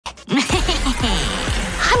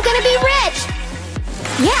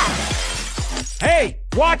Hey,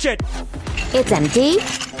 watch it! It's empty.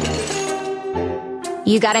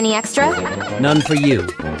 You got any extra? None for you.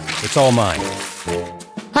 It's all mine.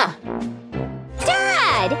 Huh.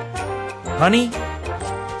 Dad! Honey?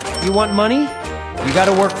 You want money? You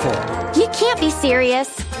gotta work for it. You can't be serious.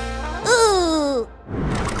 Ooh!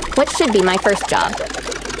 What should be my first job?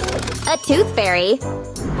 A tooth fairy.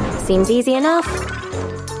 Seems easy enough.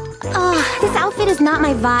 Oh, this outfit is not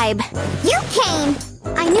my vibe. You came!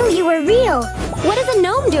 I knew you were real. What is a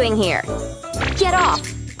gnome doing here? Get off.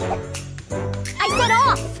 I said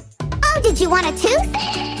off! Oh, did you want a tooth?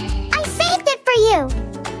 I saved it for you.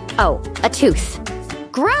 Oh, a tooth.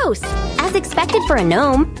 Gross! As expected for a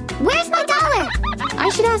gnome. Where's my dollar? I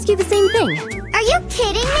should ask you the same thing. Are you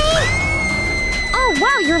kidding me? Oh,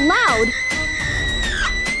 wow, you're loud.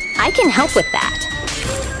 I can help with that.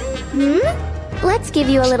 Let's give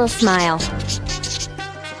you a little smile.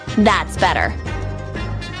 That's better.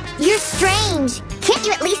 You're strange. Can't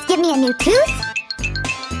you at least give me a new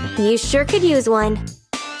tooth? You sure could use one.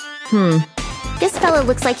 This fellow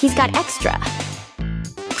looks like he's got extra.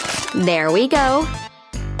 There we go.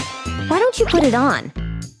 Why don't you put it on?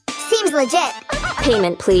 Seems legit.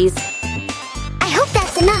 Payment, please. I hope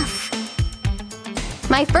that's enough.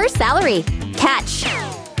 My first salary. Catch.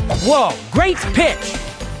 Whoa, great pitch!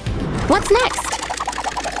 What's next?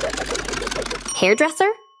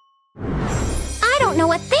 Hairdresser? I don't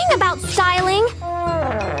know a thing about styling.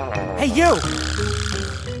 Hey, you!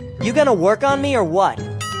 You gonna work on me or what?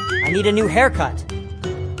 I need a new haircut.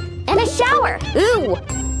 And a shower. Ooh.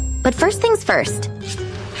 But first things first.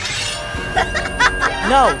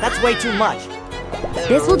 No, that's way too much.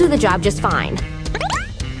 This will do the job just fine.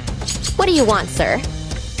 What do you want, sir?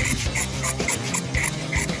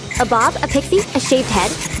 A bob, a pixie, a shaved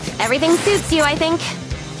head. Everything suits you, I think.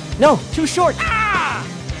 No, too short.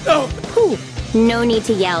 Ooh, no need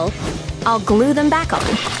to yell. I'll glue them back on.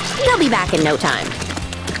 They'll be back in no time.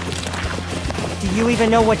 Do you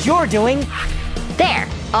even know what you're doing? There,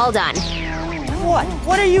 all done. What?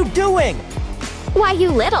 What are you doing? Why, you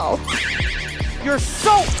little. You're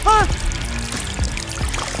so... Huh?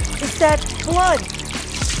 Is that blood?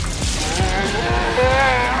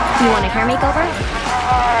 You want a hair makeover?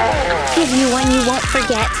 Give you one you won't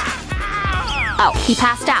forget. Oh, he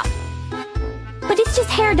passed out. But it's just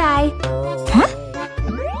hair dye. Huh?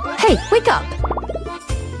 Hey, wake up.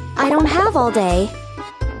 I don't have all day.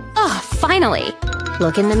 Oh, finally.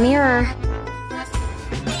 Look in the mirror.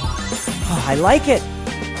 Oh, I like it.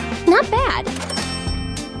 Not bad.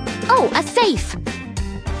 Oh, a safe.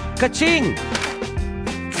 Ka-ching!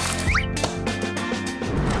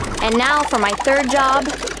 And now for my third job.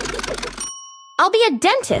 I'll be a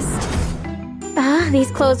dentist.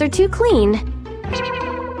 These clothes are too clean.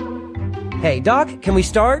 Hey, Doc, can we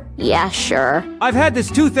start? Yeah, sure. I've had this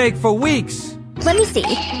toothache for weeks. Let me see.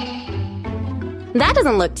 That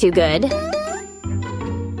doesn't look too good.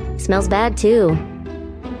 Smells bad, too.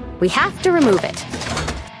 We have to remove it.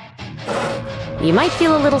 You might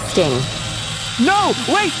feel a little sting. No!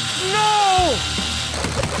 Wait! No!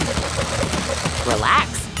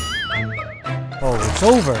 Relax. Oh, it's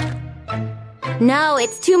over. No,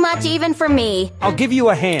 it's too much even for me. I'll give you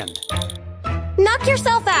a hand. Knock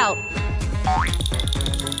yourself out.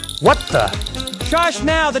 What the? Shush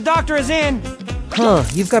now, the doctor is in! Huh,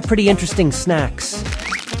 you've got pretty interesting snacks.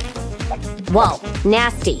 Whoa,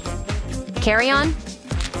 nasty. Carry on?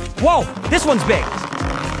 Whoa, this one's big!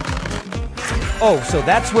 Oh, so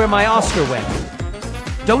that's where my Oscar went.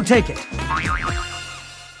 Don't take it.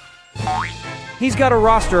 He's got a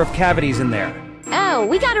roster of cavities in there. Oh,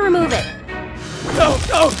 we gotta remove it. No,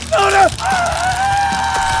 no, no, no!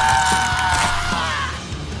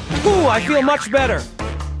 Ooh, I feel much better.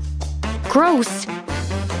 Gross.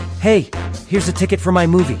 Hey, here's a ticket for my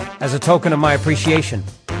movie, as a token of my appreciation.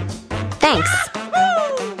 Thanks.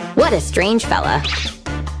 What a strange fella.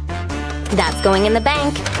 That's going in the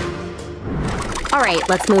bank. All right,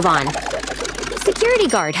 let's move on. Security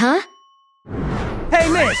guard, huh? Hey,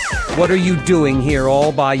 miss! What are you doing here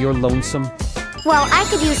all by your lonesome? Well, I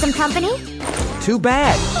could use some company. Too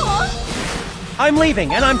bad. I'm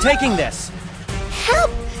leaving, and I'm taking this.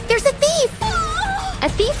 Help! There's a thief! A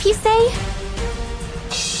thief, you say?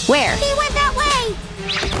 Where? He went that way!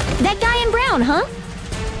 That guy in brown, huh?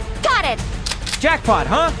 Got it! Jackpot,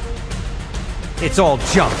 huh? It's all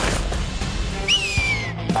junk.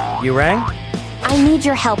 You rang? I need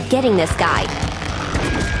your help getting this guy.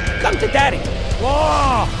 Come to daddy.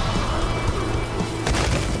 Whoa!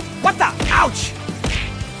 What the? Ouch!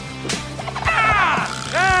 Ah!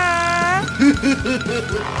 Ah!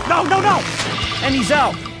 No, no, no! And he's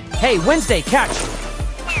out. Hey, Wednesday, catch.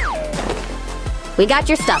 We got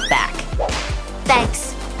your stuff back.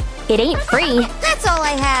 Thanks. It ain't free. That's all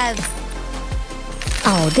I have.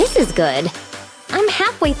 Oh, this is good. I'm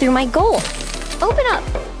halfway through my goal. Open up.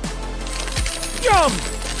 Yum!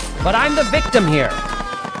 But I'm the victim here.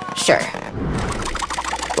 Sure.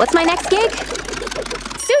 What's my next gig?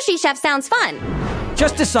 Sushi chef sounds fun.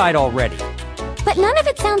 Just decide already. But none of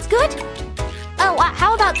it sounds good. Oh,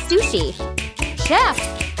 how about sushi? Chef.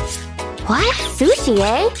 What? Sushi,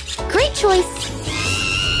 eh? Great choice.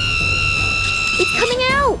 It's coming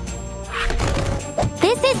out.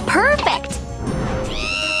 This is perfect.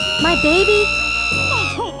 My baby.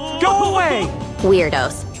 Go away!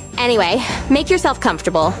 Weirdos. Anyway, make yourself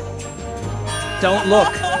comfortable. Don't look.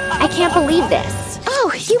 I can't believe this.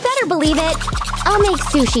 Oh, you better believe it. I'll make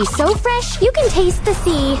sushi so fresh you can taste the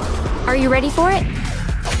sea. Are you ready for it?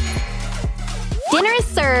 Dinner is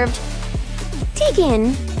served. Dig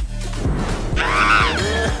in.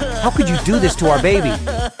 How could you do this to our baby?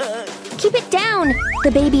 Keep it down.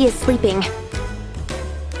 The baby is sleeping.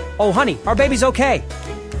 Oh, honey, our baby's okay.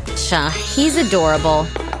 He's adorable.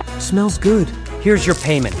 Smells good. Here's your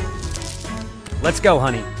payment. Let's go,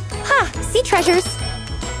 honey. Sea treasures.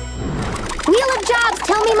 Wheel of Jobs,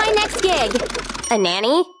 tell me my next gig. A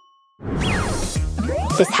nanny?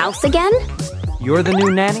 This house again? You're the new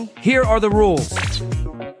nanny? Here are the rules.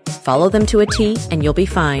 Follow them to a T and you'll be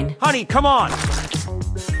fine. Honey, come on!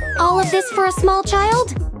 All of this for a small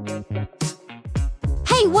child?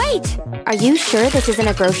 Hey, wait! Are you sure this isn't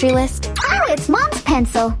a grocery list? Oh, it's Mom's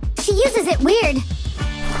pencil. She uses it weird.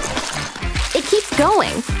 It keeps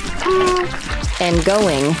going. And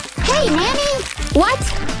going. Hey, Nanny! What?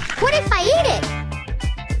 What if I eat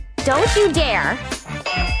it? Don't you dare.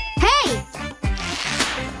 Hey!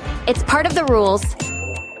 It's part of the rules.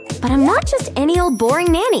 But I'm not just any old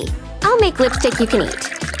boring nanny. I'll make lipstick you can eat.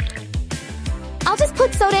 I'll just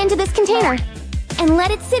put soda into this container and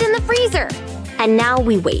let it sit in the freezer. And now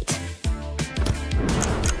we wait.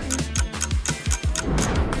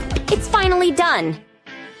 It's finally done.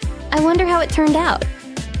 I wonder how it turned out.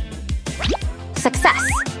 Success.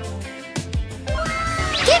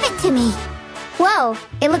 Give it to me! Whoa,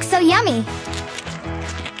 it looks so yummy.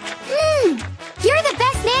 You're the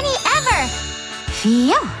best nanny ever!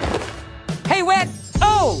 Phew. Hey, Wet!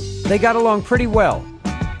 Oh! They got along pretty well.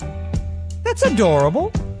 That's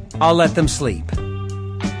adorable. I'll let them sleep.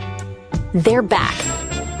 They're back.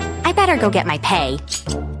 I better go get my pay.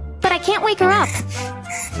 But I can't wake her up.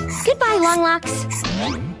 Goodbye, Long Locks.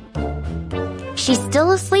 She's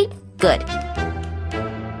still asleep? Good.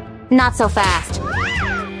 Not so fast.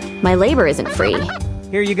 My labor isn't free.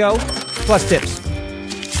 Here you go. Plus tips.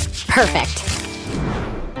 Perfect.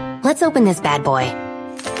 Let's open this bad boy.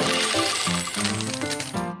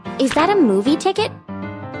 Is that a movie ticket?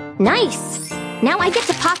 Nice! Now I get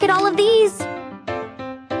to pocket all of these.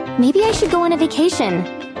 Maybe I should go on a vacation.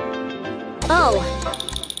 Oh.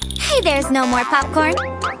 Hey, there's no more popcorn.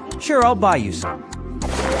 Sure, I'll buy you some.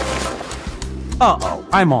 Uh-oh,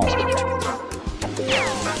 I'm all out.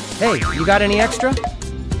 Hey, you got any extra?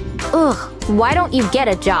 Ugh, why don't you get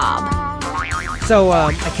a job? So,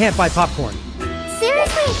 I can't buy popcorn.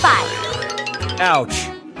 Seriously? Bye. Ouch.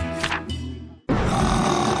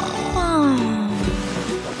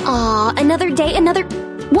 Aw, another day, another...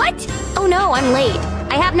 What? Oh no, I'm late.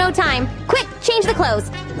 I have no time. Quick, change the clothes.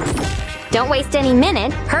 Don't waste any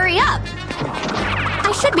minute. Hurry up.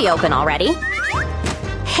 I should be open already.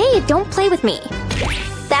 Hey, don't play with me.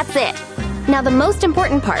 That's it. Now the most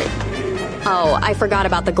important part. Oh, I forgot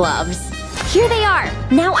about the gloves. Here they are.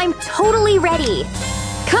 Now I'm totally ready.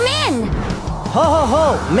 Come in. Ho ho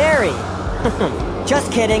ho, Mary!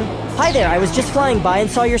 Just kidding. Hi there, I was just flying by and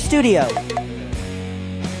saw your studio.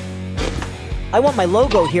 I want my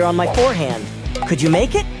logo here on my forehand. Could you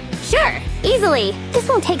make it? Sure, easily. This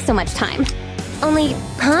won't take so much time. Only,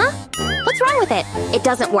 huh? What's wrong with it? It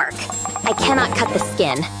doesn't work. I cannot cut the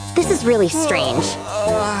skin. This is really strange.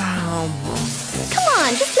 Come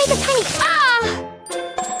on, just make a tiny... Ah!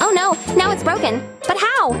 Oh no, now it's broken. But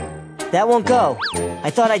how? That won't go. I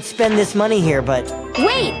thought I'd spend this money here, but...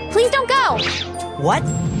 Wait, please don't go. What?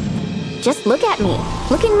 Just look at me.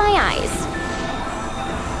 Look in my eyes.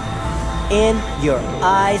 In your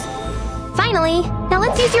eyes. Finally. Now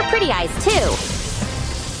let's use your pretty eyes, too.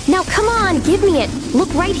 Now come on, give me it.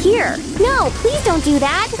 Look right here. No, please don't do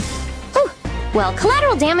that. Whew. Well,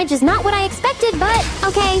 collateral damage is not what I expected, but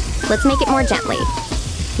okay. Let's make it more gently.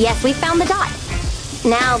 Yes, we found the dot.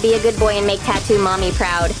 Now be a good boy and make Tattoo Mommy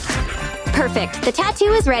proud. Perfect. The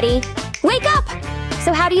tattoo is ready. Wake up!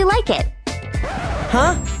 So how do you like it?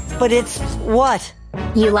 Huh? But it's... what?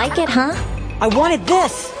 You like it, huh? I wanted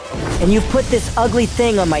this! And you've put this ugly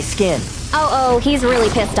thing on my skin. Oh, he's really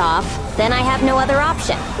pissed off. Then I have no other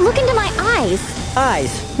option. Look into my eyes.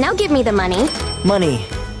 Eyes. Now give me the money. Money.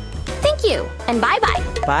 Thank you, and bye-bye.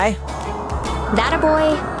 Bye? That a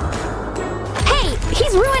boy? Hey,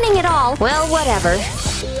 he's ruining it all. Well, whatever.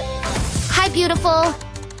 Hi, beautiful.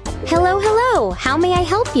 Hello, hello. How may I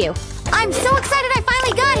help you? I'm so excited I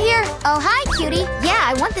finally got here. Oh, hi, cutie. Yeah,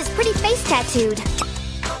 I want this pretty face tattooed.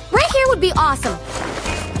 Right here would be awesome.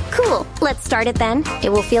 Cool. Let's start it then.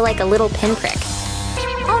 It will feel like a little pinprick.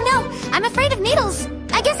 Oh no, I'm afraid of needles.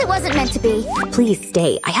 I guess it wasn't meant to be. Please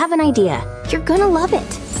stay. I have an idea. You're gonna love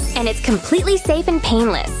it. And it's completely safe and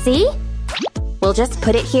painless, see? We'll just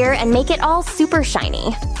put it here and make it all super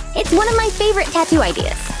shiny. It's one of my favorite tattoo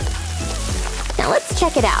ideas. Now let's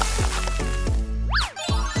check it out.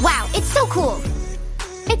 Wow, it's so cool.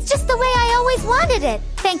 It's just the way I always wanted it.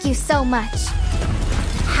 Thank you so much.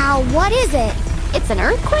 What is it? It's an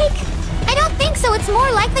earthquake? I don't think so. It's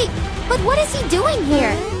more likely. But what is he doing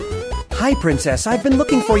here? Hi, Princess. I've been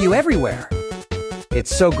looking for you everywhere.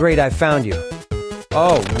 It's so great I found you.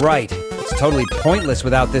 Oh, right. It's totally pointless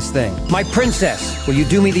without this thing. My princess, will you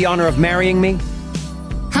do me the honor of marrying me?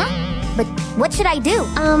 Huh? But what should I do?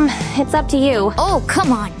 It's up to you. Oh,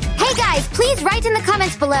 come on. Hey guys, please write in the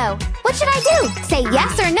comments below. What should I do? Say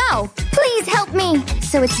yes or no? Please help me.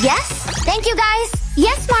 So it's yes? Thank you, guys.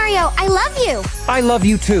 Yes, Mario, I love you. I love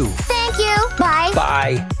you too. Thank you. Bye.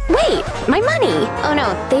 Bye. Wait, my money. Oh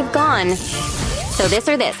no, they've gone. So this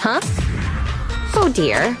or this, huh? Oh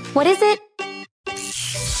dear. What is it?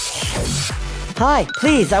 Hi,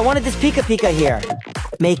 please, I wanted this Pika Pika here.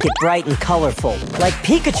 Make it bright and colorful, like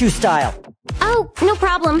Pikachu style. Oh, no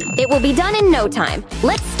problem. It will be done in no time.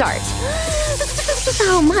 Let's start.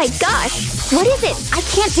 Oh my gosh. What is it? I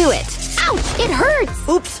can't do it. Ouch, it hurts.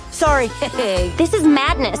 Oops, sorry. This is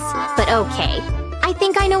madness. But okay. I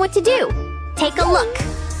think I know what to do. Take a look.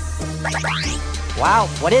 Wow,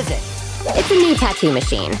 what is it? It's a new tattoo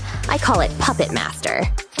machine. I call it Puppet Master.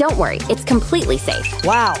 Don't worry, it's completely safe.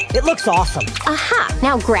 Wow, it looks awesome. Aha,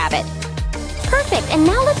 now grab it. Perfect, and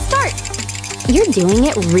now let's start. You're doing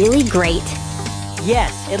it really great.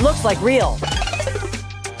 Yes, it looks like real.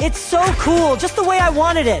 It's so cool, just the way I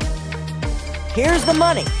wanted it. Here's the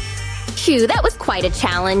money. Phew, that was quite a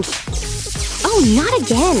challenge. Oh, not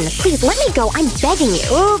again. Please, let me go. I'm begging you.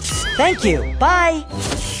 Oops, thank you. Bye.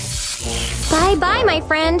 Bye-bye, my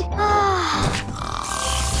friend.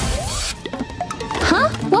 Huh?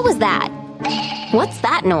 What was that? What's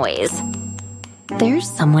that noise? There's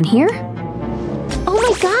someone here? Oh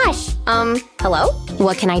my gosh! Hello?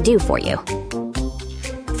 What can I do for you?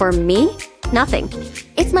 For me? Nothing.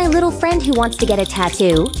 It's my little friend who wants to get a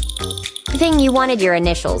tattoo. Thing you wanted your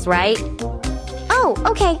initials, right? Oh,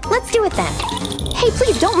 okay, let's do it then. Hey,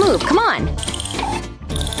 please don't move, come on!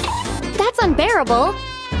 That's unbearable.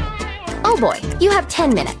 Oh boy, you have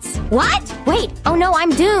 10 minutes. What? Wait, oh no,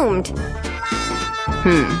 I'm doomed.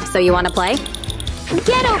 So you want to play?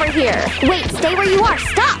 Get over here! Wait, stay where you are,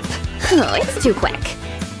 stop! Oh, it's too quick.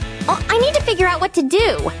 Oh, I need to figure out what to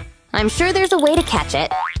do. I'm sure there's a way to catch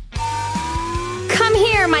it. Come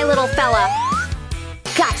here, my little fella.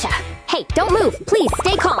 Gotcha. Hey, don't move. Please,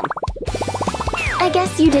 stay calm. I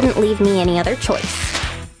guess you didn't leave me any other choice.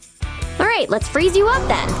 Alright, let's freeze you up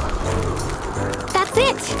then. That's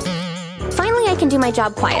it. Finally, I can do my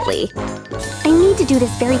job quietly. I need to do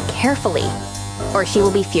this very carefully, or she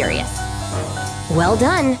will be furious. Well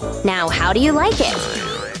done. Now, how do you like it?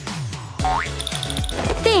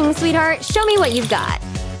 Thing, sweetheart. Show me what you've got.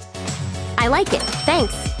 I like it.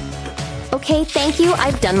 Thanks. Okay, thank you.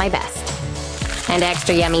 I've done my best. And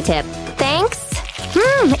extra yummy tip. Thanks.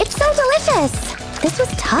 It's so delicious. This was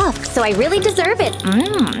tough, so I really deserve it.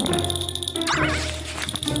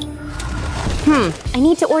 I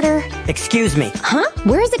need to order… Excuse me. Huh?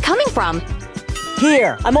 Where is it coming from?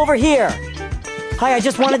 Here, I'm over here. Hi, I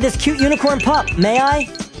just wanted this cute unicorn pup. May I?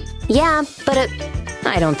 Yeah, but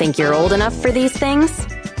I don't think you're old enough for these things.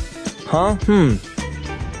 Huh?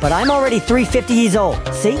 But I'm already 350 years old,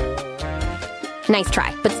 see? Nice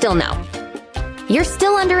try, but still no. You're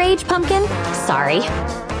still underage, Pumpkin? Sorry.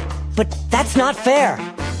 But that's not fair.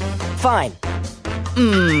 Fine.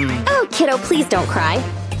 Oh, kiddo, please don't cry.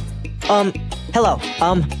 Hello.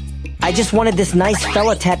 I just wanted this nice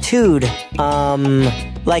fella tattooed.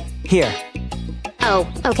 Like, here.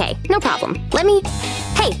 Oh, okay, no problem. Let me…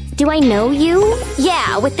 Hey, do I know you?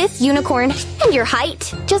 Yeah, with this unicorn and your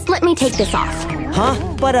height. Just let me take this off. Huh?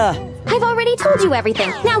 But, I've already told you everything.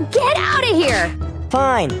 Now get out of here!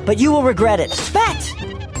 Fine, but you will regret it. Bet!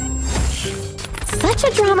 Such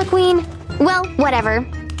a drama queen. Well, whatever.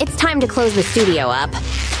 It's time to close the studio up.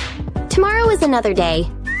 Tomorrow is another day.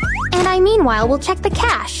 And I meanwhile will check the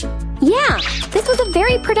cash. Yeah, this was a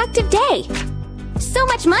very productive day. So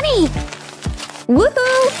much money!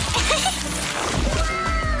 Woohoo!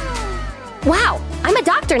 Wow, I'm a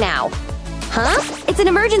doctor now. Huh? It's an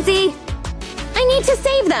emergency. I need to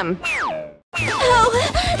save them. Oh,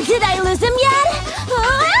 did I lose him yet?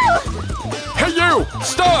 Oh! Hey you!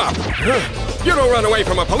 Stop! You don't run away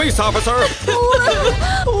from a police officer! A little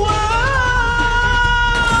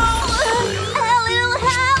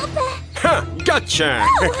help! Ha! Gotcha!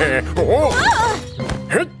 Oh.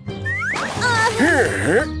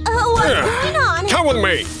 What's going on? Come with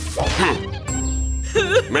me!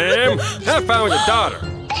 Ma'am, I found your daughter.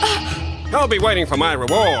 I'll be waiting for my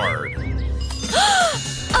reward.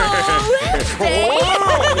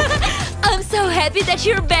 I'm so happy that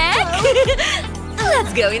you're back!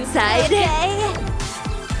 Let's go inside. Okay.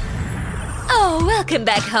 Oh, welcome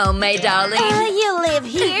back home, my darling. You live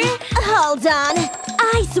here? Hold on.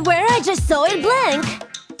 I swear I just saw it blink.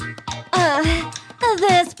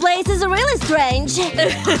 This place is really strange.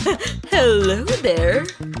 Hello there.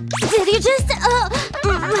 Did you just,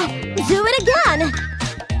 do it again?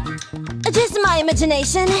 Just my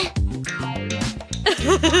imagination.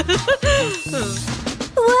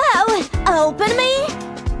 Wow! Open me?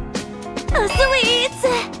 Sweet!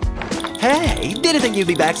 Hey, didn't think you'd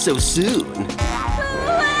be back so soon.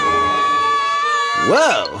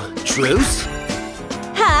 Whoa, Truce?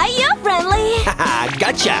 Hi, you're friendly. Haha,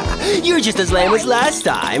 gotcha! You're just as lame as last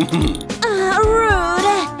time. Rude.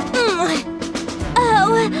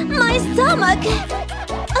 Oh, my stomach.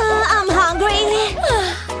 I'm hungry.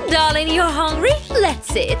 Darling, you're hungry? Let's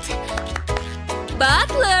sit.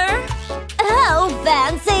 Butler! Oh,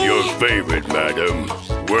 fancy. Your favorite, madam.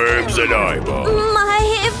 Worms and eyeballs. My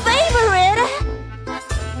favorite.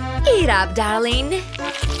 Eat up, darling.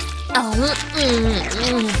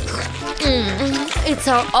 It's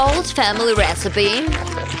our old family recipe.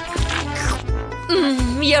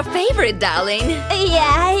 Your favorite, darling.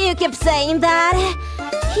 Yeah, you keep saying that.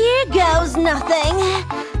 Here goes nothing.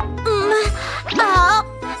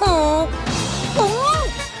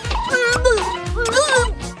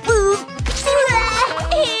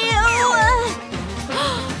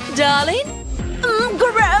 Darling?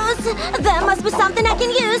 Gross! There must be something I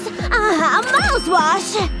can use.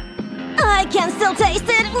 Mouthwash. I can still taste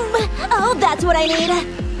it. Oh, that's what I need.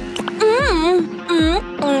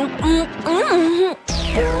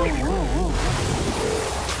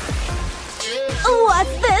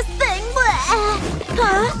 What's this thing?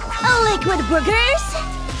 Huh? Liquid boogers?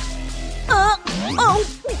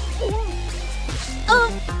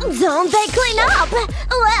 Don't they clean up?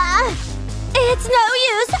 It's no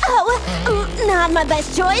use. Not my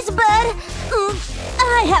best choice, but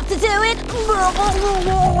I have to do it.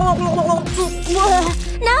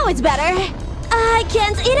 Now it's better. I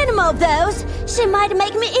can't eat any more of those. She might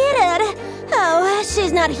make me eat it. Oh,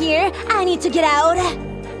 she's not here. I need to get out.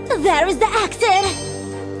 There is the exit.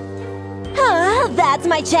 That's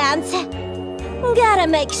my chance. Gotta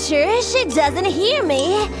make sure she doesn't hear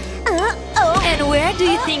me. And where do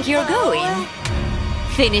you think you're going?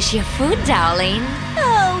 Finish your food, darling.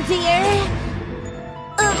 Oh dear.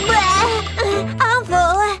 I'm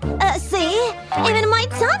full. See? Even my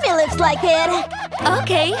tummy looks like it.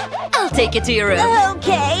 Okay, I'll take you to your room.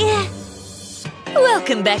 Okay.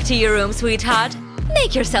 Welcome back to your room, sweetheart.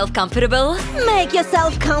 Make yourself comfortable. Make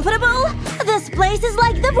yourself comfortable? This place is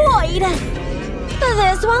like the void.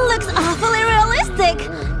 This one looks awfully realistic.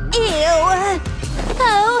 Ew.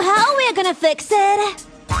 Oh, how are we gonna fix it?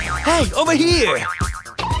 Hey, over here!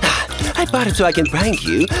 I bought it so I can prank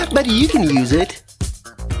you, but you can use it.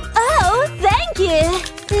 Oh, thank you.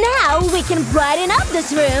 Now we can brighten up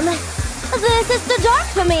this room. This is too dark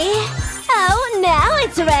for me. Oh, now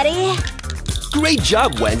it's ready. Great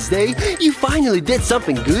job, Wednesday. You finally did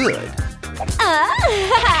something good. Oh,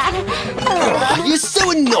 you're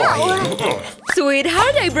so annoying.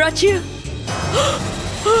 Sweetheart, I brought you.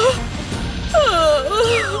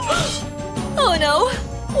 Oh no!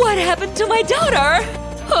 What happened to my daughter?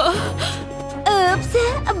 Oops,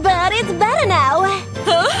 but it's better now.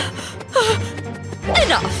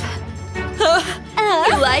 Enough.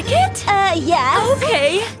 You like it? Yes.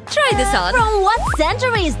 Okay, try this on. From what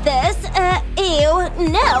century is this? Ew,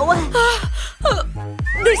 no.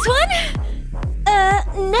 This one?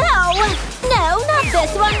 No. No, not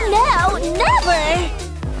this one. No, never.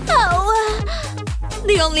 Oh.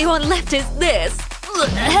 The only one left is this.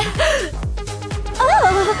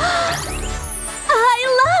 Oh. I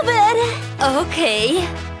love it. Okay.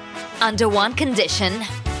 Under one condition.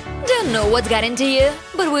 Don't know what got into you,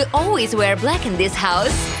 but we always wear black in this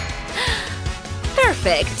house.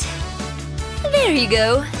 Perfect. There you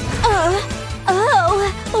go. Oh.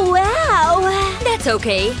 Wow! That's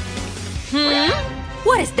okay.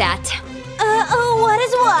 What is that? What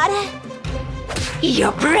is what?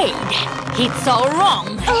 Your braid. It's all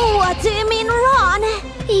wrong. What do you mean wrong?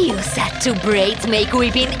 You said to braids make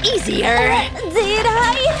weeping easier. Did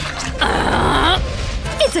I?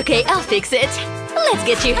 It's okay, I'll fix it. Let's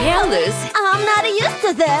get your hair loose. I'm not used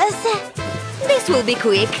to this. This will be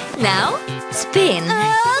quick. Now, spin.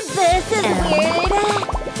 This is weird.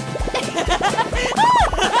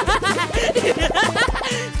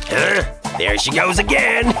 There she goes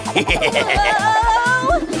again.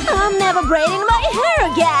 I'm never braiding my hair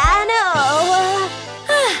again.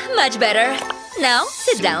 Much better. Now,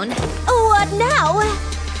 sit down. What now?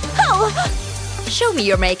 Show me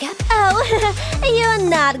your makeup. You're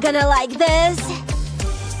not gonna like this.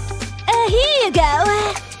 Here you go.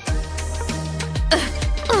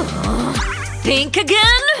 Pink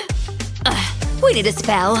again? We need a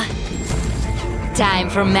spell. Time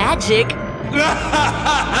for magic.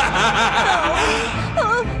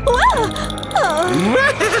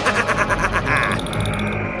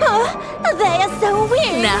 They are so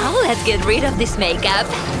weird. Now let's get rid of this makeup.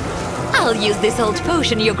 I'll use this old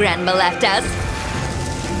potion your grandma left us.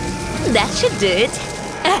 That should do it.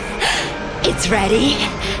 It's ready.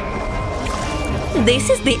 This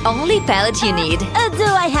is the only palette you need. Do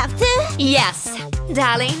I have to? Yes,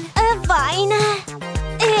 darling. Fine.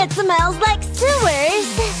 It smells like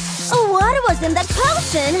sewers. What was in that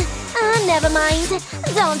potion? Never mind.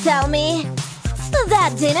 Don't tell me.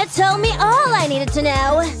 That dinner told me all I needed to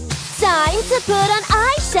know. Time to put on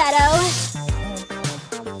eyeshadow.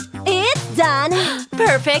 It's done.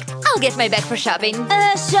 Perfect. I'll get my bag for shopping.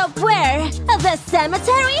 Shop where? The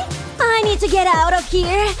cemetery? I need to get out of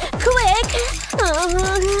here. Quick!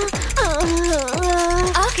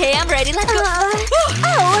 Okay, I'm ready. Let's go.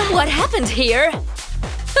 What happened here?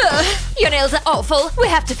 Your nails are awful. We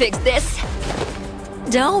have to fix this.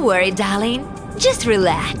 Don't worry, darling. Just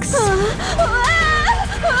relax.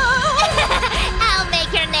 I'll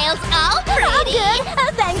make your nails all pretty. Good.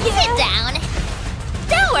 Thank you. Sit down.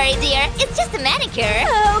 Don't worry, dear. It's just a manicure.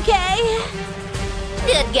 Okay.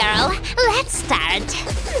 Good girl. Let's start.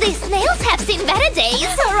 These nails have seen better days.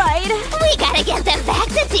 All right. We gotta get them back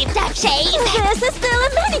to tip-top shape. This is still a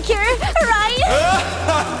manicure, right?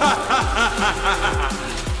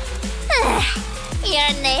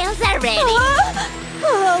 Your nails are ready.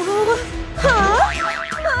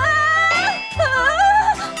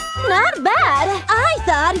 Not bad. I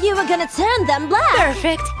thought you were gonna turn them black.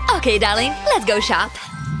 Perfect. Okay, darling. Let's go shop.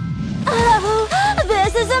 Oh,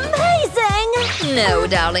 this is amazing. No,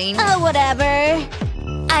 darling. Whatever.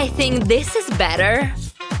 I think this is better.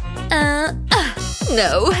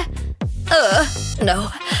 No. No.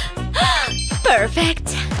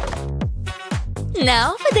 Perfect.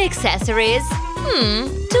 Now for the accessories.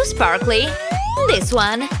 Too sparkly. This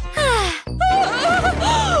one.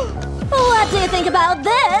 What do you think about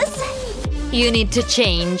this? You need to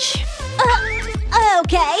change.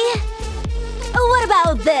 Okay. What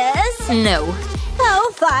about this? No.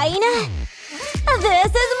 Oh, fine.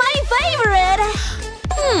 This is my favorite.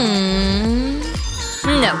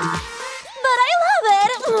 No. But I love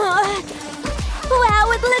it.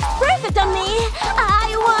 Wow, it looks perfect on me.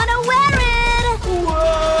 I wanna wear it.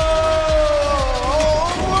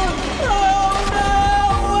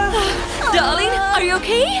 Darling, are you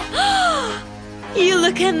okay? You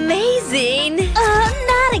look amazing.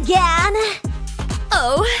 Not again.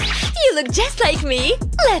 Oh, you look just like me.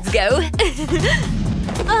 Let's go.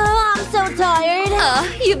 Oh, I'm so tired. Oh,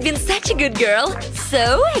 you've been such a good girl.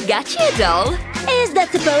 So, I got you a doll. Is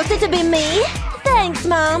that supposed to be me? Thanks,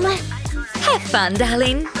 Mom. Have fun,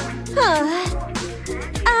 darling.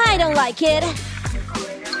 I don't like it.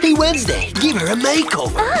 Hey, Wednesday, give her a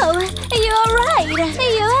makeover. Oh, you're right.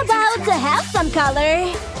 You're about to have some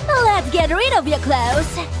color. Let's get rid of your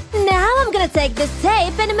clothes. Now I'm gonna take this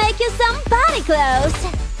tape and make you some body clothes.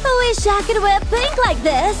 Wish I could wear pink like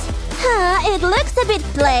this. It looks a bit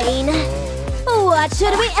plain. What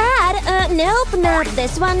should we add? Nope, not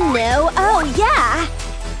this one, no. Oh, yeah.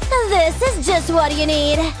 This is just what you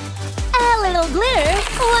need. A little glitter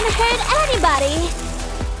won't hurt anybody.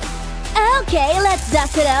 Okay, let's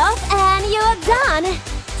dust it off and you're done.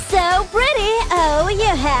 So pretty. Oh,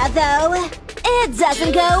 your hair though. It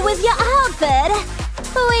doesn't go with your outfit.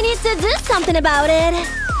 We need to do something about it.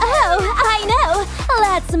 Oh, I know.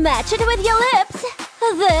 Let's match it with your lips.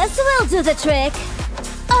 This will do the trick.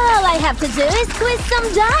 All I have to do is squeeze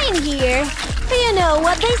some dye in here. You know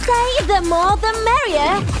what they say, the more the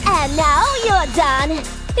merrier. And now you're done.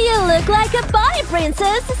 You look like a body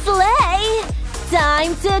princess. Slay!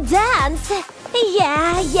 Time to dance.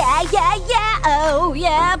 Yeah. Oh,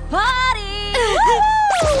 yeah, party!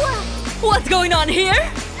 Woo! What's going on here?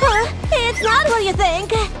 It's not what you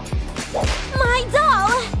think. My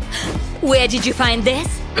doll! Where did you find this?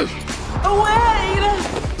 Wait!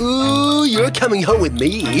 Ooh, you're coming home with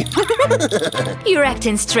me. You're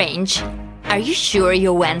acting strange. Are you sure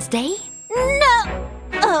you're Wednesday? No!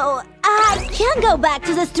 Oh, I can't go back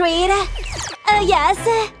to the street. Yes.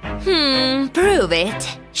 Prove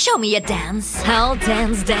it. Show me a dance. I'll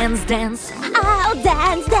dance, dance, dance. I'll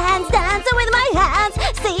dance, dance, dance with my hands.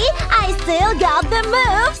 See, I still got the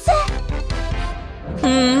moves.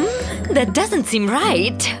 That doesn't seem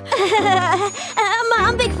right.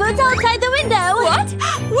 Mom, Bigfoot's outside the window. What?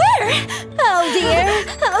 Where? Oh dear.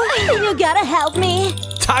 Oh, you gotta help me.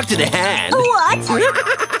 Talk to the hand. What?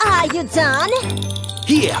 Are you done?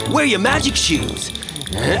 Here, wear your magic shoes.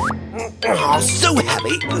 Oh, so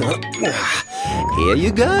heavy. Here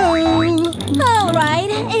you go. All right,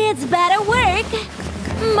 it's better work.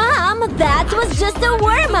 Mom, that was just a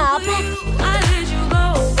warm-up.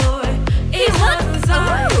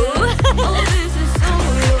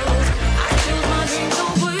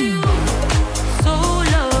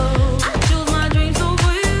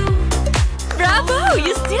 Bravo!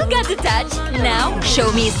 You still got the touch. Now,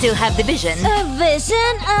 show me you still have the vision. A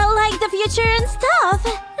vision? Like the future and stuff.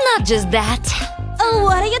 Not just that.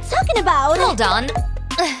 What are you talking about? Hold on.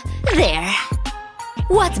 There.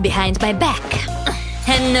 What's behind my back?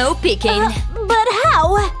 And no peeking. But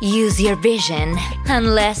how? Use your vision.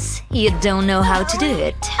 Unless you don't know how to do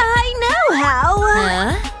it. I know how.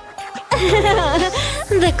 Huh?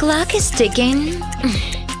 The clock is ticking.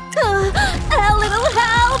 A little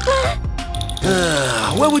help.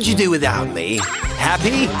 What would you do without me?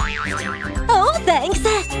 Happy? Oh, thanks.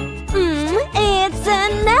 It's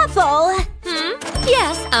an apple.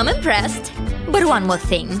 Yes, I'm impressed. But one more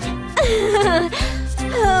thing.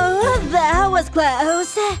 Oh, that was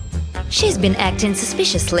close. She's been acting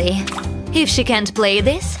suspiciously. If she can't play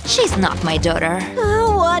this, she's not my daughter.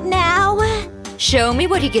 What now? Show me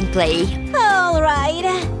what you can play. All right.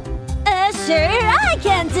 Sure, I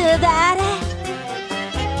can do that.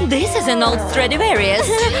 This is an old Stradivarius.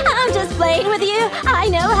 I'm just playing with you. I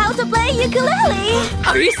know how to play ukulele.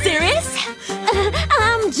 Are you serious?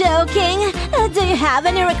 I'm joking. Do you have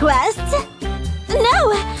any requests?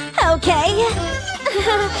 No? Okay.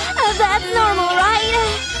 That's normal, right?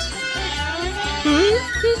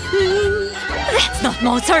 That's not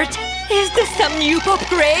Mozart. Is this some new pop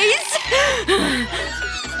craze?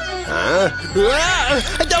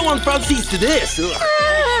 I don't want front seats to this.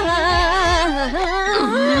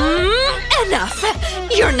 Enough!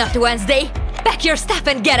 You're not Wednesday. Pack your stuff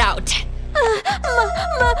and get out.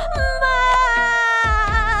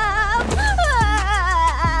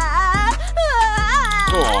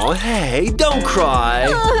 Oh, hey, don't cry.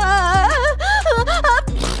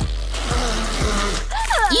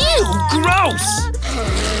 Ew, gross!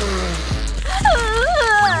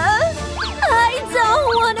 I don't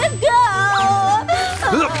want to go.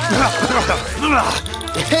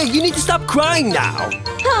 Hey, you need to stop crying now.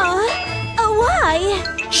 Why?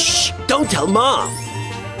 Shh, don't tell Mom.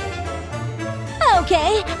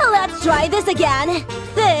 Okay, let's try this again.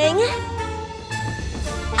 Thing.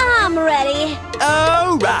 I'm ready.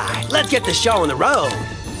 All right, let's get the show on the road.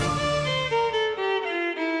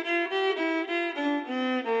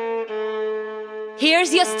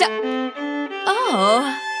 Here's your stuff.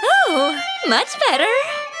 Oh, much better.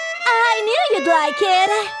 I knew you'd like it.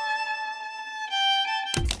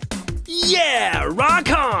 Yeah, rock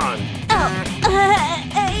on!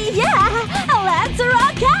 Yeah, let's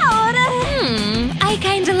rock out. I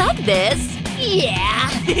kinda like this. Yeah.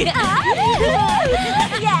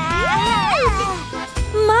 Yeah.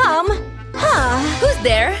 Mom. Who's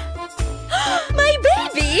there? My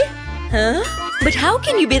baby. Huh? But how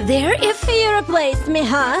can you be there if You replaced me,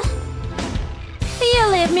 huh? You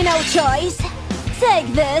leave me no choice. Take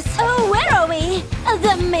this. Oh, where are we?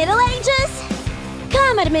 The Middle Ages?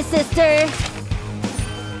 Come at me, sister.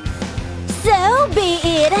 So be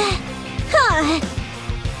it.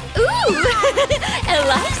 Ooh! A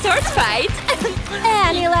live sword fight.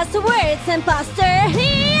 Any last words, imposter?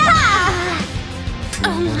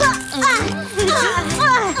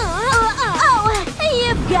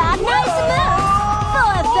 You've got nice moves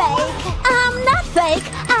for a fake. I'm not fake.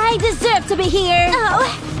 I deserve to be here.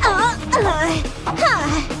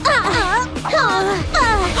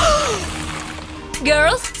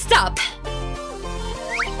 Girls, stop.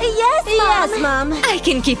 Yes, Mom. I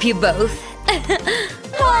can keep you both.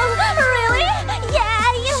 Really?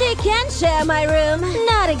 Yay! She can share my room.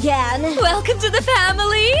 Not again. Welcome to the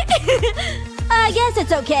family. I guess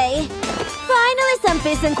it's okay. Finally some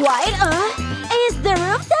peace and quiet,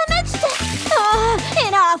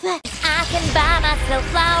 can buy myself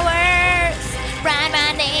flowers. Write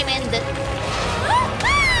my name in the...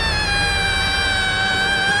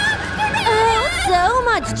 Oh, so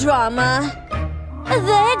much drama.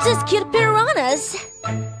 They're just cute piranhas.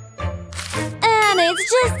 And it's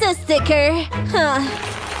just a sticker. Huh.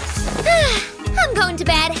 I'm going to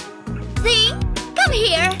bed. See? Come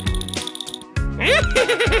here.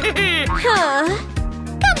 Huh.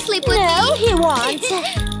 Come sleep with No, me. he won't.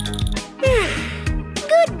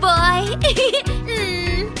 Good boy.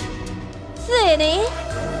 Finny,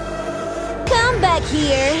 come back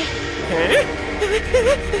here.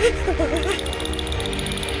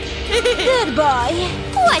 Good boy.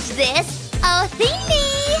 Watch this. Oh, Thinny.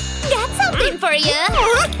 Got something for you.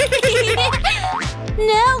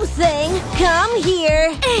 No thing, come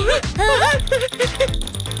here.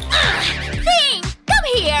 Thing, come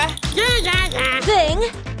here. Thing,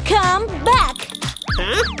 come back.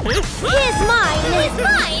 He's mine. He's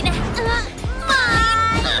mine.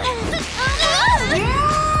 Mine.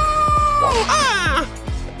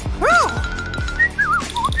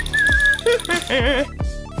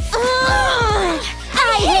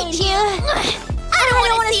 I hate you. I don't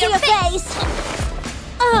want to see your face.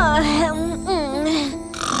 Oh,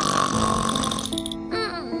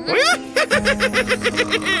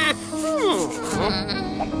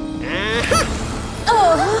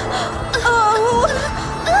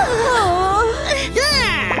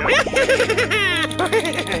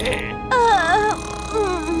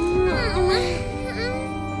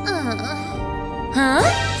 Huh?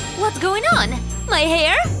 What's going on? My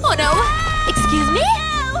hair? Oh no! Excuse me?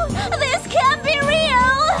 No, this can't be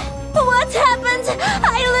real. What's happened?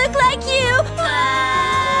 I look like you.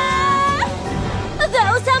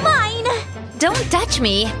 Those are mine. Don't touch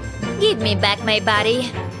me. Give me back my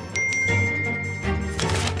body.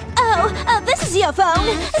 Oh, this is your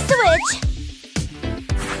phone. Switch.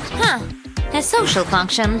 Huh. A social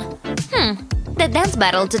function. The dance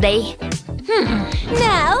battle today.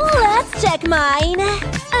 Now let's check mine.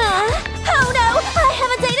 Oh no, I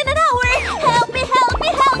haven't dated in an hour. Help me, help me,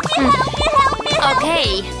 help me, help me, help me, help me. Okay.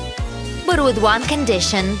 But with one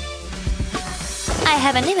condition. I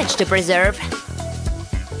have an image to preserve.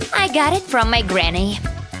 I got it from my granny.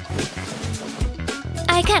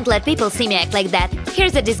 I can't let people see me act like that.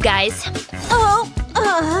 Here's a disguise. Oh,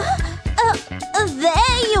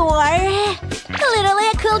 there you are. Literally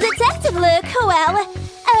a cool detective look. Well,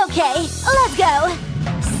 okay, let's go.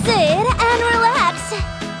 Sit and relax.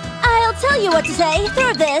 I'll tell you what to say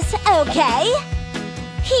through this, okay?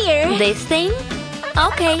 Here. This thing?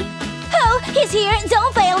 Okay. Oh, he's here.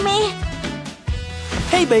 Don't fail me.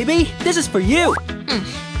 Hey, baby, this is for you.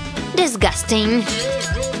 Disgusting.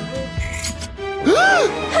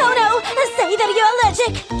 Oh no, say that you're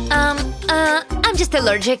allergic. I'm just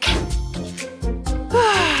allergic.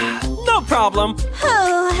 No problem.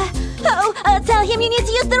 Tell him you need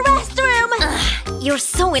to use the restroom. You're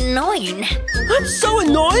so annoying. I'm so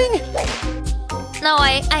annoying. No,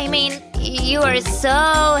 I mean, you are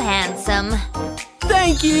so handsome.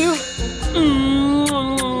 Thank you.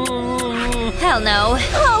 Hell no.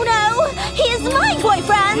 Oh no, he's my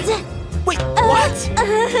boyfriend. Wait, what?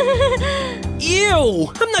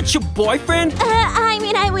 Ew! I'm not your boyfriend. I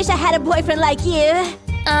mean, I wish I had a boyfriend like you.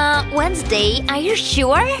 Wednesday, are you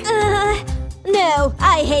sure? No,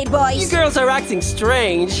 I hate You boys. girls are acting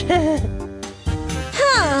strange.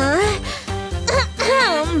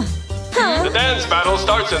 The dance battle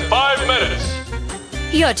starts in 5 minutes.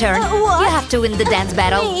 Your turn. What? You have to win the dance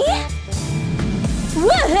battle. Me?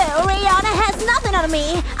 Woohoo! Rihanna has nothing on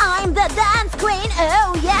me. I'm the dance queen.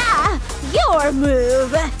 Oh yeah, your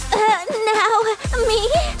move. Now me.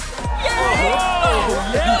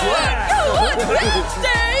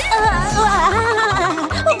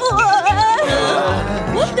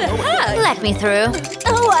 What the heck? Let me through.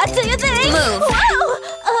 What do you think? Move. Whoa.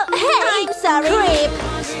 Hey, I'm sorry. Creep.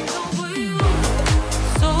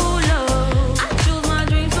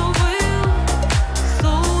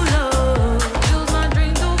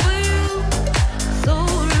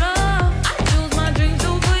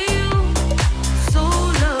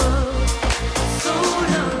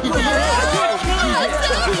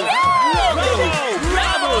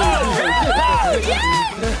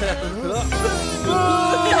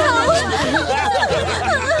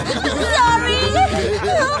 Sorry.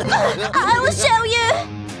 I will show you.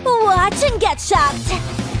 Watch and get shocked.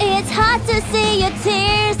 It's hard to see your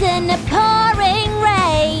tears in the pouring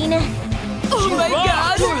rain. Oh my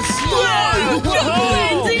God!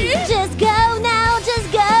 Just go now,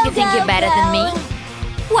 just go. You think go, you're better go. than me?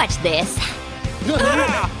 Watch this.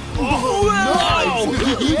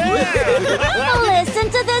 Listen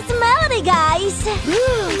to this melody, guys.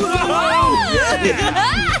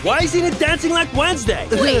 Why isn't it dancing like Wednesday?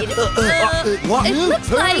 Wait, What? it looks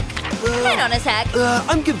like... Hang on a sec.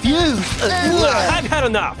 I'm confused. I've had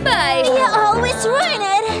enough. Bye. You always ruin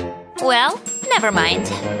it. Well, never mind.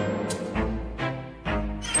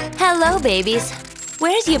 Hello, babies.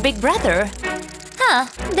 Where's your big brother? Huh,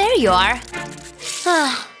 there you are.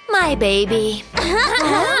 Ah, my baby.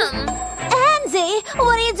 Andy,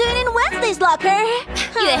 what are you doing in Wednesday's locker?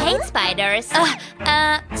 You hate spiders.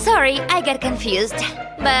 Sorry, I got confused.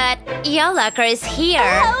 But your locker is here.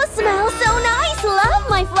 Oh, smells so nice. Love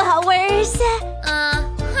my flowers.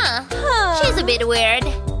 She's a bit weird.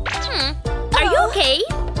 Are you okay?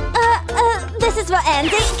 This is for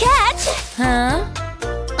Andy. Catch. Huh?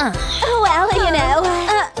 Well, you know,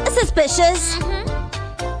 suspicious.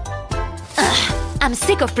 I'm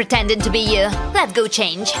sick of pretending to be you. Let's go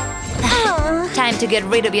change. Time to get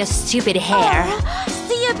rid of your stupid hair.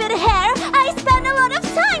 Stupid hair? I spent a lot of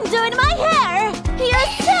time doing my hair. You're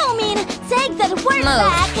so mean. Take that word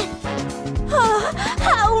back. Oh,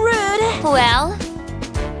 how rude. Well,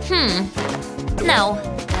 no.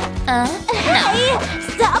 No. Hey,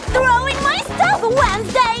 stop throwing my stuff,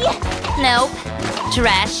 Wednesday. Nope.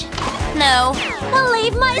 Trash. No.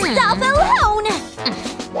 Leave my stuff alone.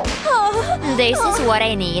 This is what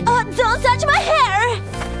I need. Don't touch my hair.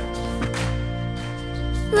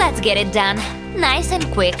 Let's get it done. Nice and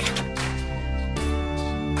quick.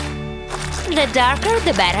 The darker,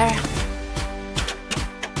 the better.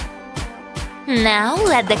 Now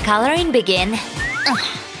let the coloring begin.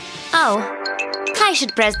 Oh, I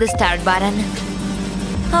should press the start button.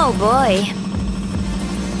 Oh boy.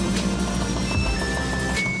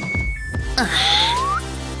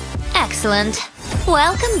 Excellent.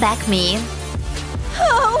 Welcome back, me.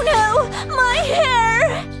 Oh no, my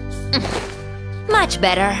hair. Much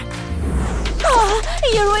better. Oh,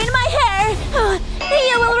 you ruined my hair.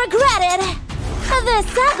 You will regret it. This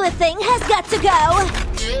ugly thing has got to go.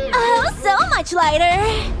 Oh, so much lighter.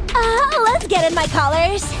 Let's get in my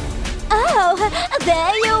colors. Oh,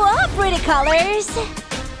 there you are, pretty colors.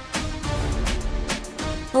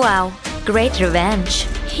 Wow, great revenge.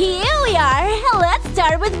 Here we are. Let's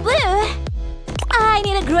start with blue. I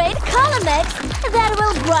need a great color mix that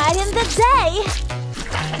will brighten the day.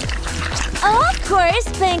 Of course,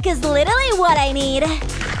 pink is literally what I need.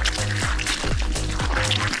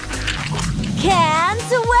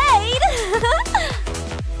 Can't wait!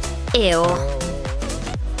 Ew.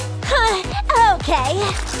 Okay,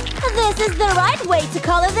 this is the right way to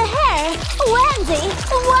color the hair. Wendy,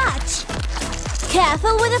 watch!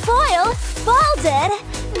 Careful with the foil. Folded.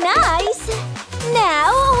 Nice.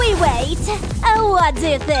 Now we wait. What do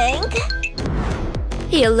you think?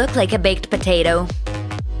 You look like a baked potato.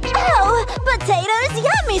 Oh, potatoes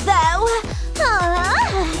yummy though.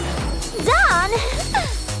 Done.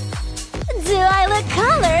 Do I look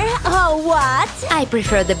color or what? I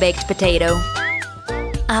prefer the baked potato.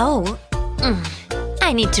 Oh,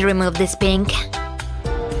 I need to remove this pink.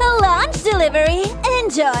 Lunch delivery.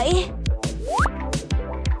 Enjoy.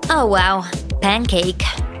 Oh wow, pancake.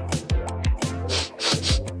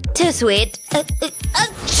 Too sweet.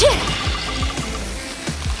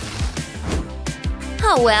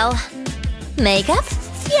 Oh well. Makeup?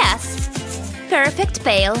 Yes. Perfect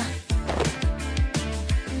pale.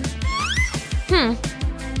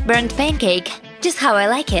 Burnt pancake. Just how I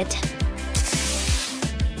like it.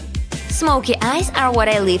 Smoky eyes are what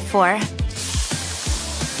I live for.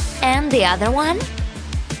 And the other one?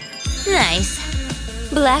 Nice.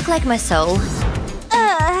 Black like my soul.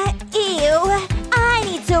 Ew. I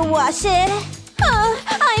need to wash it. Oh,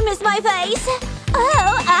 I miss my face.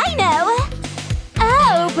 Oh, I know.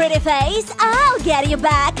 Oh, pretty face. I'll get you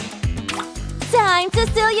back. Time to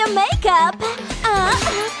steal your makeup.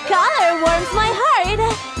 Color warms my heart.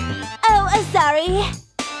 Oh, sorry.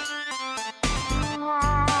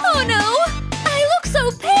 Oh no! I look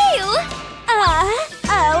so pale!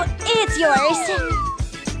 Oh, it's yours.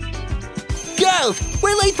 Girls,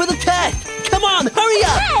 we're late for the test. Come on, hurry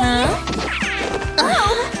up.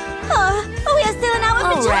 We are still in our All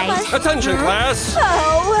pajamas. right. Attention, class.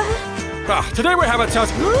 Oh. Today we have a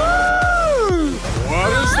test.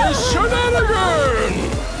 What is this shenanigan?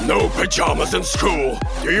 No pajamas in school.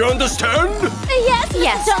 Do you understand? Yes,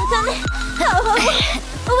 Yes. Johnson.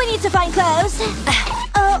 Oh, we need to find clothes.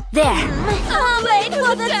 Oh, There. wait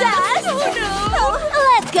for the test. Oh,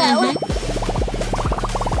 let's go.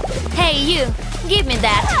 Hey, you. Give me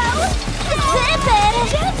that. Zip it.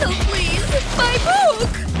 Gentle, please. My book.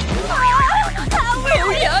 How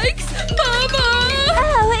rude. Yikes, Mama.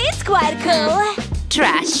 Oh, it's quite cool.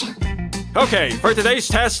 Trash. Okay, for today's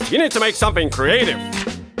test, you need to make something creative.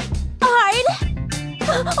 Hard.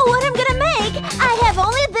 What I'm gonna make? I have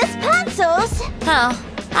only these pencils. Oh,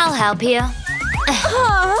 I'll help you.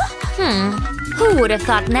 Who would have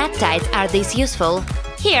thought neckties are this useful?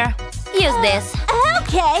 Here, use this.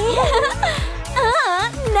 Okay.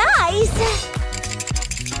 Nice.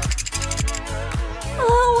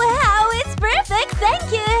 Oh, wow, it's perfect,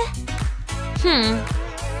 thank you.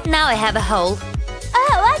 Now I have a hole.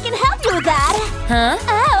 Oh, I can help you with that. Huh?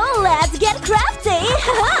 Oh, let's get crafty.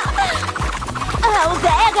 Oh,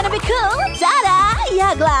 they're gonna be cool. Ta-da!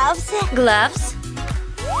 Yeah, gloves. Gloves?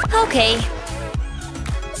 Okay,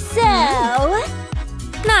 So,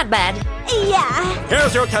 not bad. yeah.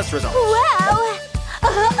 Here's your test results. Wow!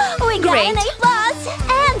 We got Great. an A+.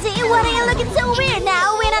 Andy, why are you looking so weird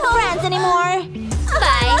now? We're not friends anymore.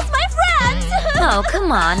 Bye. Lost my friends! Oh,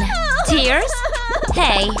 come on. Tears?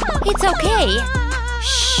 Hey, it's okay.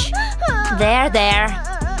 Shh. There.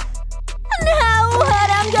 Now what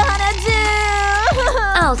I'm gonna do?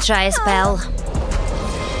 I'll try a spell.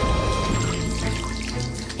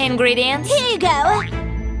 Ingredients? Here you go.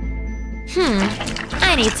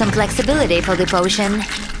 I need some flexibility for the potion.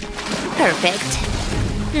 Perfect.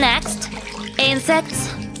 Next, insects.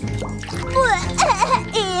 Ew.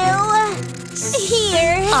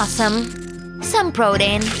 Here. Awesome. Some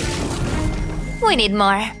protein. We need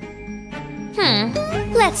more.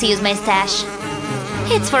 Let's use my stash.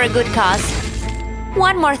 It's for a good cause.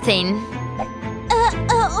 One more thing.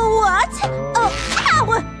 What? Oh,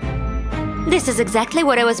 ow! This is exactly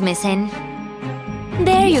what I was missing.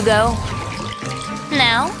 There you go.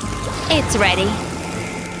 Now, it's ready.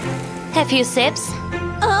 A few sips.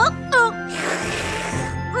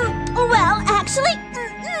 Well, actually,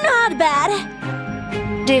 not bad.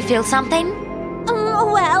 Do you feel something?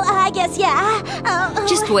 Well, I guess yeah.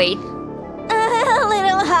 Just wait. A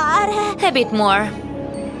little hot. A bit more.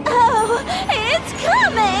 Oh, it's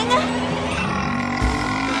coming!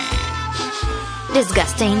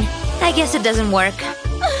 Disgusting. I guess it doesn't work.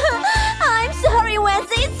 I'm sorry,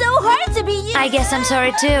 Wednesday. It's so hard to be you. I guess I'm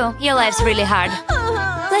sorry too. Your life's really hard.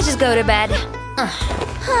 Let's just go to bed.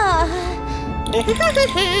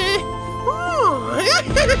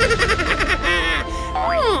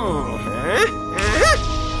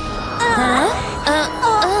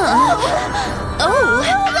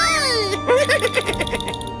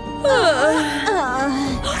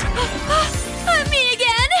 Me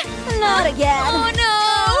again? Not again. Oh no!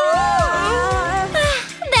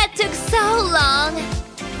 That took so long.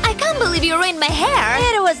 I can't believe you ruined my hair.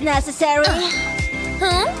 It was necessary.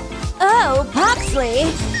 Huh? Oh,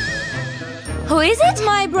 Pugsley. Who is it?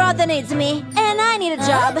 My brother needs me, and I need a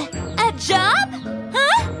job. A job?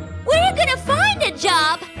 Huh? Where are you gonna find a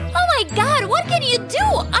job? Oh my god, what can you do?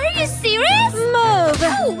 Are you serious? Move.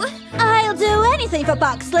 Oh. I'll do anything for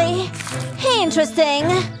Pugsley. Interesting.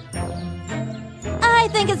 I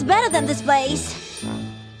think it's better than this place.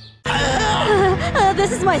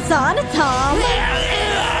 This is my son, Tom.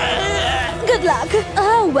 Good luck.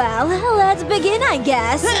 Oh, well, let's begin, I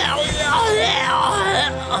guess.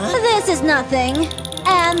 This is nothing.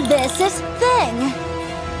 And this is thing.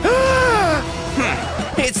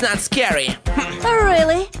 It's not scary.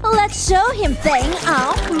 Really? Let's show him thing.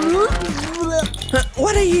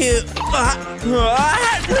 What are you?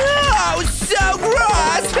 No, so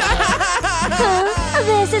gross!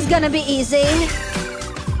 This is gonna be easy.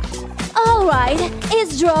 Alright,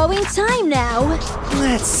 it's drawing time now.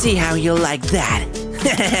 Let's see how you like that.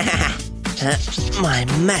 My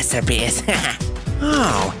masterpiece.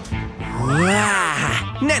 Oh.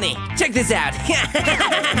 Wow. Nanny, check this out.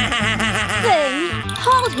 Thing,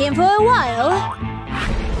 hold him for a while.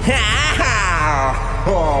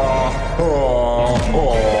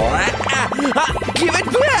 Give it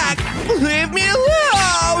back! Leave me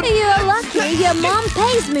alone! You're lucky your mom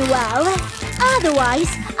pays me well. Otherwise,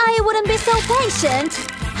 I wouldn't be so patient.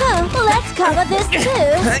 Let's cover this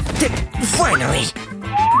too. Finally!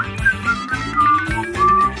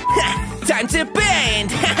 Time to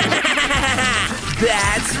paint!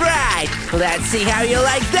 That's right! Let's see how you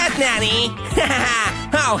like that, Nanny!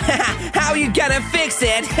 Oh, how you gonna fix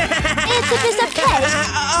it? It's a piece of cake.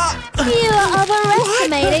 You're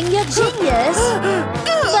overestimating your genius.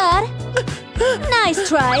 But, nice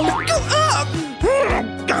try.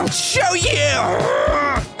 I'll show you!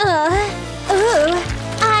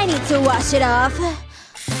 I need to wash it off.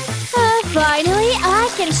 Finally, I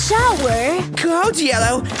can shower. Code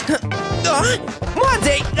Yellow!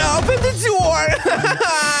 Monday, open the door!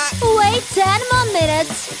 Wait 10 more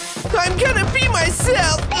minutes. I'm gonna be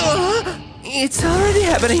myself! It's already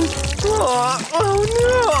happening! Oh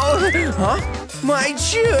no! Huh? My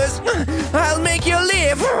shoes! I'll make you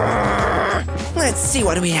leave! Let's see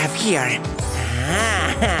what we have here.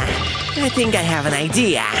 I think I have an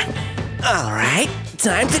idea. All right,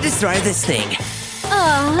 time to destroy this thing.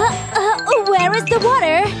 Where is the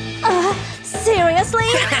water? Seriously?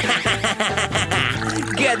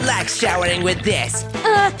 Good luck showering with this.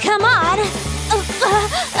 Come on!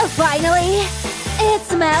 Finally! It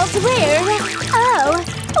smells weird! Oh,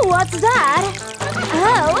 what's that?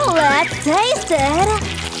 Oh, let's taste it!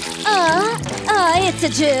 It's a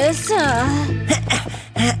juice.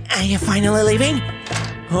 Are you finally leaving?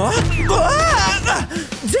 Huh?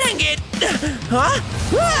 Dang it!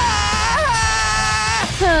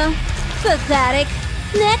 Pathetic.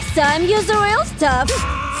 Next time, use the real stuff.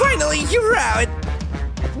 Finally, you're out!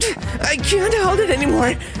 I can't hold it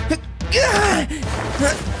anymore.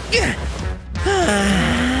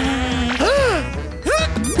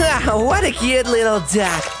 What a cute little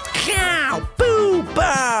duck. Boo,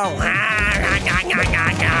 boo.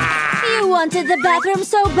 You wanted the bathroom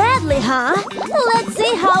so badly, huh? Let's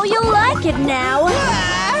see how you like it now.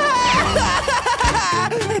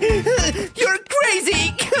 You're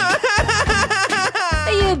crazy!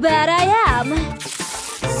 You bet I am.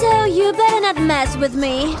 So you better not mess with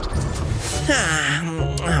me.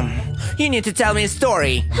 You need to tell me a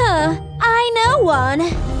story. I know one.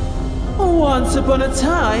 Once upon a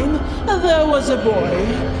time, there was a boy.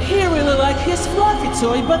 He really liked his fluffy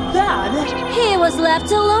toy, but then... He was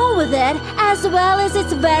left alone with it, as well as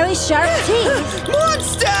its very sharp teeth.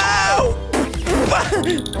 Monster!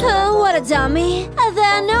 What a dummy. There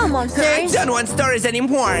are no I monsters. don't want stories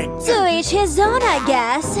anymore. To each his own, I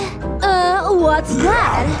guess. What's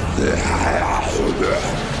that?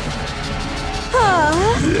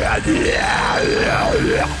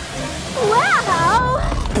 Wow!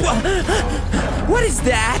 What is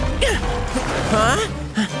that? Huh?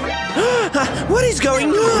 What is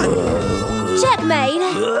going on? Checkmate!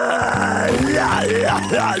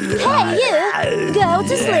 Hey, you! Go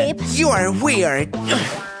to sleep. You are weird.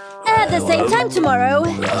 At the same time tomorrow.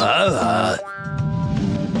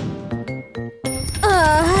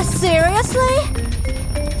 Seriously?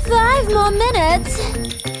 5 more minutes?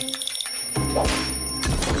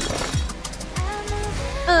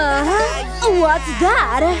 What's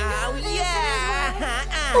that?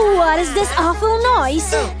 What is this awful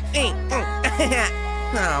noise?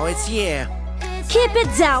 Oh, it's you. Keep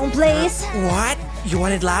it down, please. What? You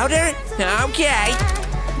want it louder? Okay.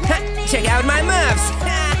 Check out my moves.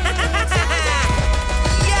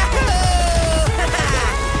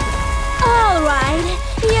 All right,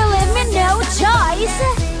 you leave me no choice.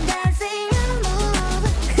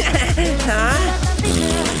 Huh?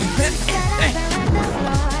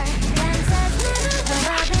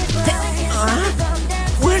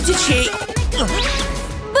 Where did she?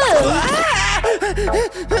 Boo!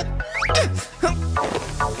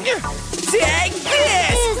 Take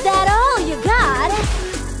this! Is that all you got?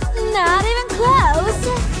 Not even close.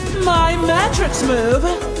 My Matrix move!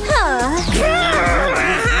 Huh?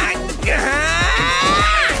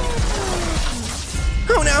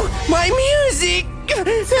 Oh no, my music!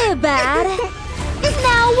 Too bad.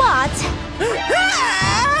 Now what?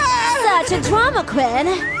 Such a drama queen.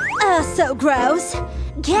 So gross.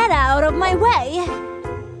 Get out of my way.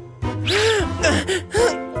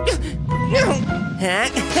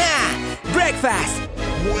 Breakfast!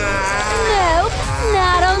 Nope,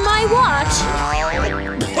 not on my watch.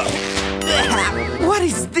 What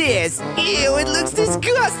is this? Ew, it looks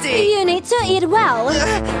disgusting! You need to eat well.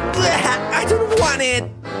 I don't want it!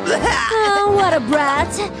 Oh, what a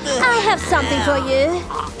brat. I have something for you.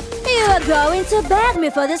 You are going to beg me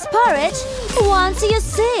for this porridge once you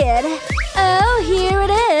see it. Oh, here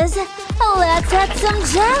it is. Let's add some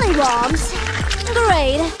jelly bombs.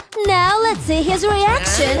 Great. Now let's see his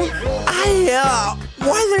reaction.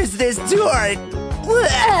 Why there's this door? Oh,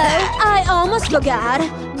 I almost forgot.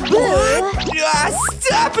 Boo!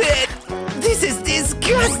 Stop it! This is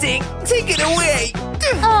disgusting! Take it away!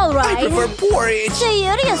 All I right. prefer porridge! See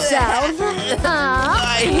you to yourself.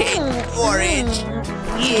 I hate porridge!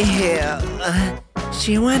 Yeah.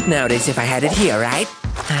 She won't notice if I had it here, right?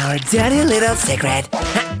 Our dirty little secret.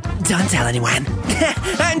 Don't tell anyone.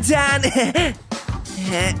 I'm done!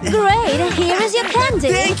 Great. Here is your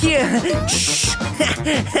candy. Thank you! Shh!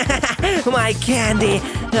 My candy!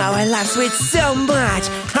 Oh, I love sweets so much!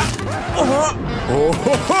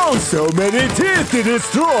 Oh, so many teeth to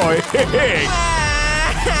destroy!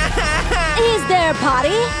 Is there a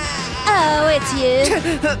party? Oh, it's you.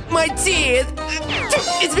 My teeth!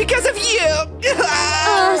 It's because of you!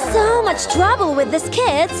 So much trouble with these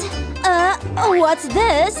kids. What's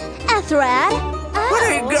this? A thread? What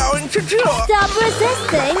are you going to do? Stop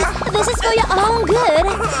resisting. This is for your own good.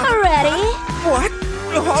 Ready? What?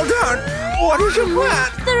 Hold on. What is your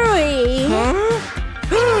plan? 3.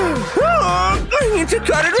 I need to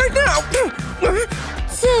cut it right now.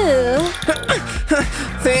 2.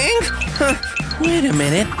 Think? Wait a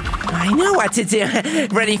minute. I know what to do.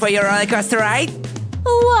 Ready for your roller coaster ride?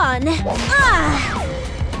 1.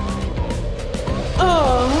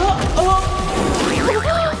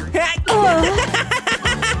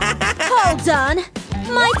 Hold on.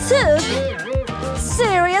 My tooth.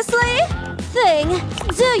 Seriously? Thing,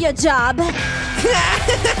 do your job.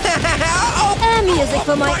 And music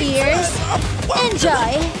for my ears.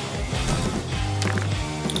 Enjoy.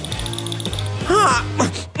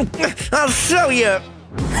 I'll show you.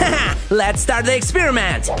 Let's start the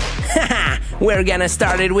experiment. We're gonna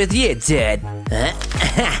start it with you, dude.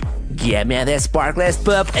 Give me the sparklest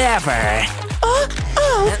poop ever.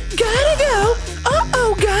 Gotta go.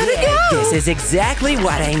 Gotta go. This is exactly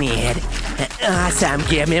what I need. Awesome,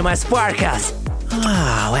 give me my sparkles.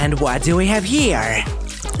 Oh, and what do we have here?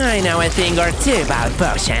 I know a thing or two about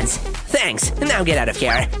potions. Thanks, now get out of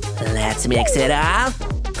here. Let's mix it all.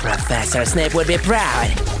 Professor Snape would be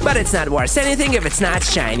proud, but it's not worth anything if it's not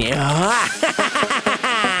shiny.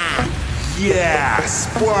 Yeah,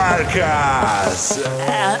 sparkles!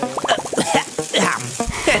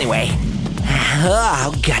 Anyway,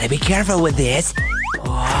 gotta be careful with this.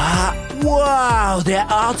 Whoa, the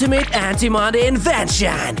ultimate anti-Monday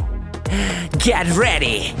invention! Get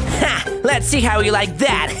ready! Let's see how you like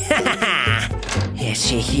that! Is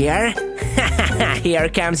she here? Here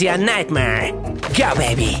comes your nightmare! Go,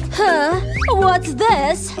 baby! Huh? What's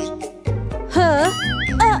this? Huh?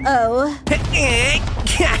 Uh-oh.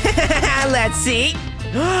 Let's see!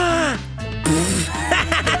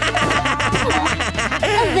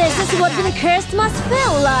 This is what being cursed must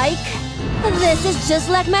feel like. This is just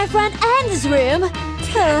like my friend Andy's room.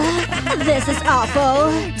 This is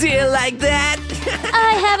awful. Do you like that?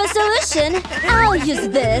 I have a solution. I'll use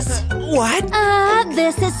this. What?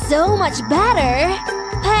 This is so much better.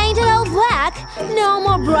 Paint it all black. No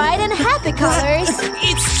more bright and happy colors.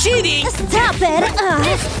 It's cheating! Stop it!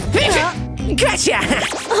 Gotcha!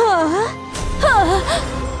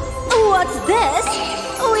 What's this?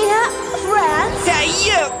 We are friends. Hey,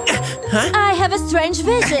 you! Huh? I have a strange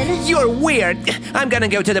vision. You're weird. I'm gonna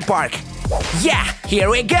go to the park. Yeah, here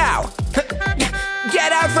we go.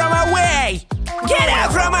 Get out from my way! Get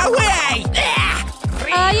out from my way!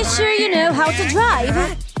 Are you sure you know how to drive?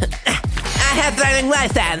 I have driving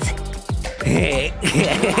license.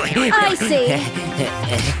 I see.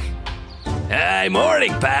 Hey,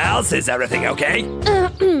 morning, pals. Is everything okay?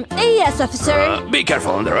 Yes, officer. Be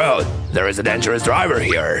careful on the road. There is a dangerous driver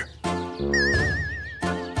here.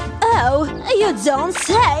 Oh, you don't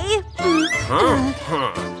say.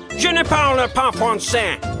 Je ne parle pas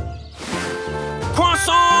français.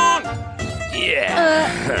 Croissant!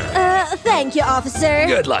 Yeah. Thank you, officer.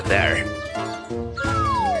 Good luck there.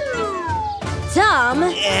 Tom.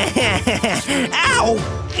 Ow!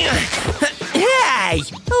 Hey!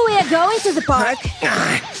 We are going to the park.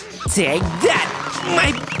 Take that!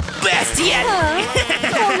 My best yet!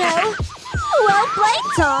 Oh no! Well played,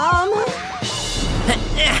 Tom!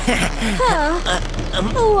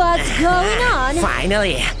 What's going on?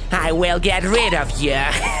 Finally, I will get rid of you!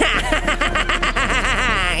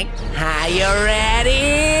 Are you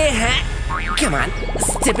ready? Come on,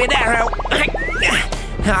 stupid arrow!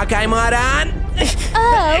 Hawkeye moron!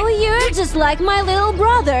 Oh, you're just like my little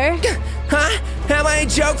brother. Huh? Am I a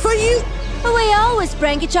joke for you? We always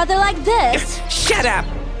prank each other like this. Shut up!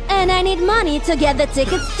 And I need money to get the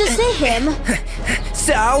tickets to see him.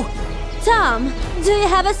 So? Tom, do you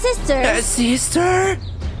have a sister? A sister?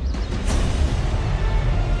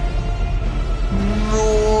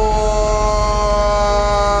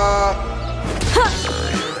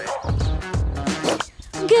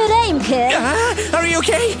 Good aim, kid. Are you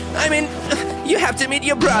okay? I mean, you have to meet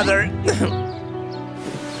your brother.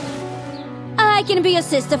 I can be your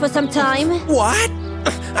sister for some time. What?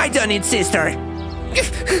 I don't need sister.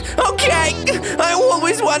 Okay, I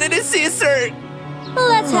always wanted a sister.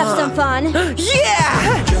 Let's have some fun.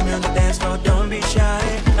 Yeah! Join me on the dance floor, don't be shy.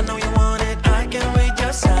 I know you want it, I can read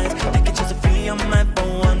your signs. I can choose a free on my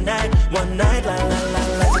phone one night, la la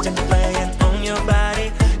la. Such a playing on your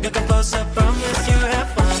body. You can close up, promise you have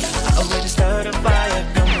fun. I already started a fire,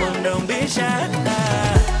 come on, don't be shy.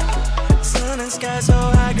 Sun and sky so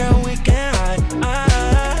high, girl, we can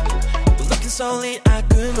ride. Looking so lit, I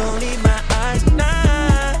couldn't believe my eyes.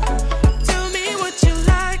 Tell me what you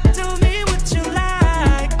like, tell me what you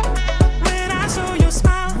like. When I saw you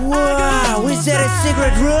smile, wow, is that a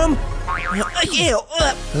secret room? Ew,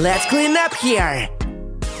 let's clean up here.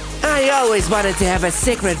 I always wanted to have a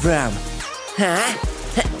secret room. Huh?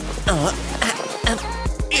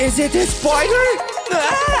 Is it a spider?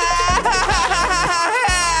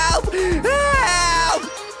 Help! Help!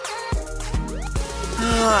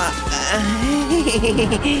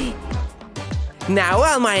 Now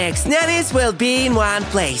all my ex-nannies will be in one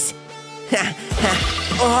place.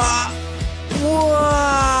 Wow!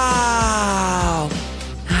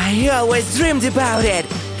 I always dreamed about it.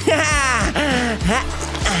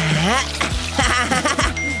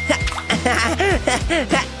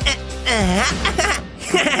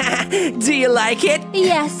 Do you like it?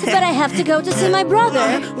 Yes, but I have to go to see my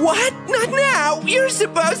brother. What? Not now! You're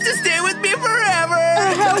supposed to stay with me forever!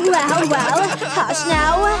 Well, hush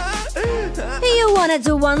now. You wanna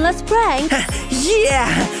do one last prank? Yeah!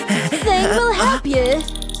 Thing will help you.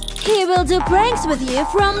 He will do pranks with you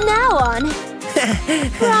from now on.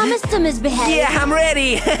 Promise to misbehave. Yeah, I'm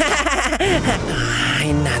ready!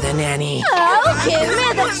 Another nanny. Oh, give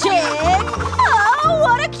me the chick! Oh,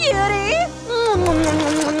 what a cutie!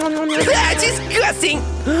 Disgusting!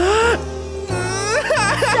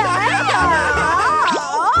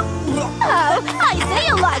 Oh, I see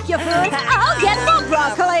you like your food. I'll get more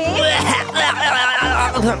broccoli.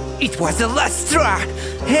 It was the last straw.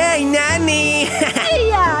 Hey, nanny!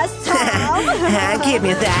 Yes, Tom. Give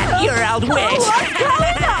me that, you're old witch. What's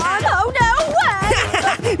going on? Oh, no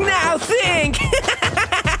way! Now think!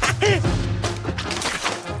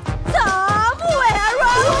 Tom, where are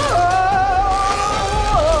you?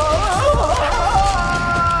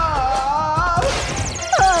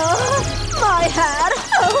 Oh, my head.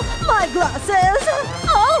 Oh, my glasses.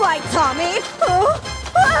 All right, Tommy.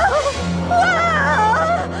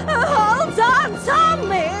 Hold on,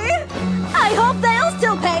 Tommy. I hope they'll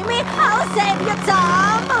still pay me. I'll save you,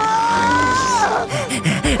 Tom.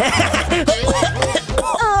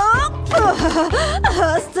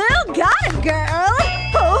 Still got it, girl.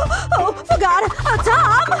 Forgot.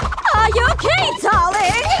 Tom, are you okay,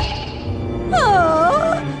 darling?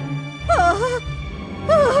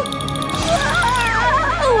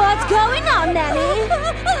 What's going on, Nanny?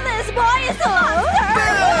 This boy is a monster.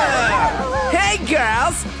 Hey,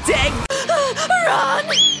 girls, take... Run!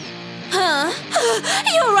 Huh?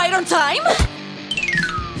 You're right on time.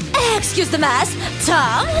 Excuse the mess.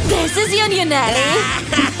 Tom, this is your new nanny.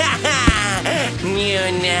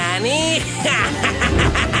 New nanny?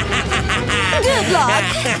 Good luck.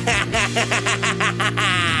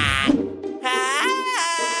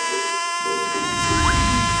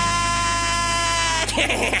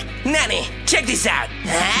 Nanny, check this out.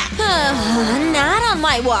 Not on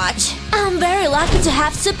my watch. I'm very lucky to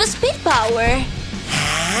have super speed power.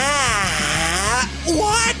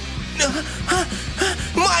 What?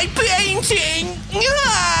 My painting!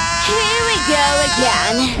 Here we go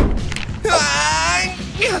again.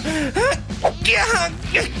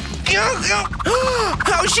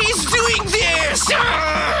 How she's doing this?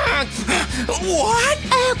 What?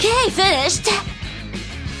 Okay, finished.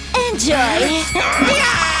 Enjoy.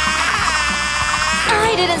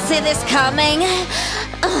 I didn't see this coming.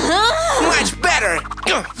 Much better.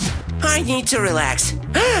 I need to relax.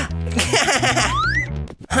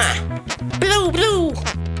 Blue.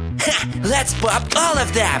 Let's pop all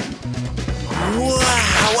of them.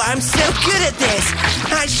 Wow, I'm so good at this.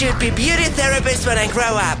 I should be beauty therapist when I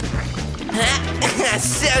grow up.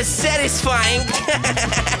 So satisfying.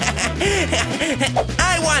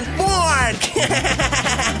 I want more.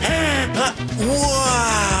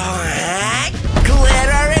 Whoa.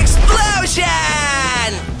 Glitter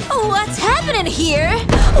explosion. What's happening here?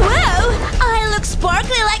 Whoa, I look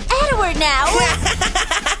sparkly like Edward now.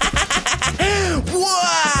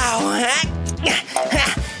 Wow.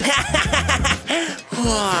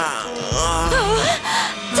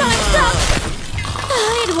 Time's up.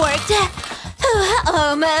 It worked.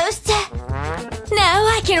 Almost. Now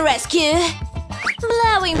I can rescue.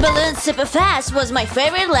 Blowing balloons super fast was my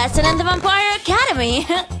favorite lesson in the Vampire Academy.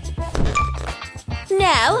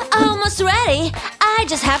 Now, almost ready. I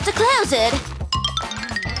just have to close it.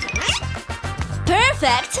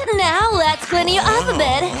 Perfect. Now let's clean you up a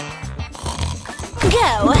bit.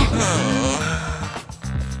 Go.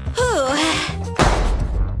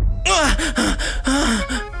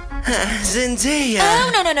 Zendaya.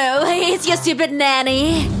 Oh, no. It's your stupid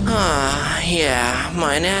nanny. Yeah,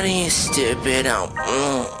 my nanny is stupid.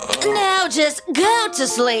 Now just go to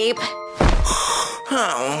sleep.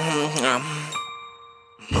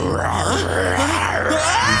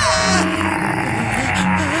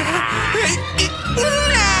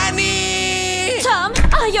 Nanny! Tom,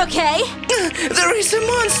 are you okay? There is a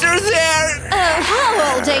monster there! Oh,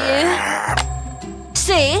 how old are you?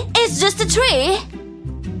 See, it's just a tree.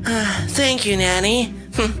 Thank you, Nanny.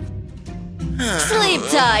 Sleep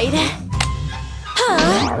tight.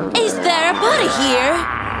 Huh? Is there a body here?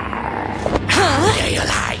 Huh? Do you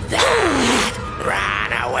like that?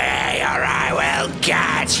 Run away or I will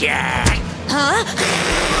catch you. Huh?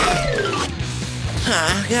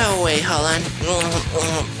 Go away, Holland.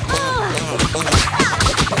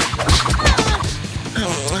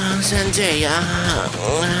 Zendaya.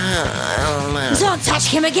 Don't touch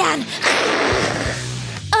him again.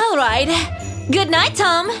 All right. Good night,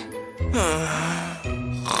 Tom.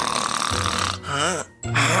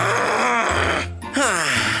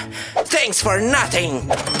 Thanks for nothing.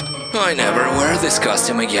 I never wear this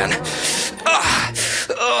costume again.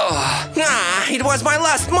 It was my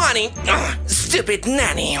last money. Stupid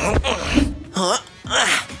nanny.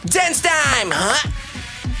 Dance time, huh?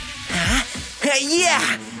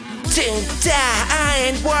 Yeah. I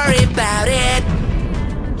ain't worried about it.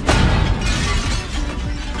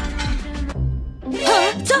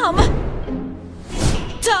 Tom!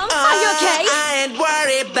 Tom, are you okay? I ain't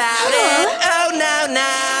worried about it. Oh, no.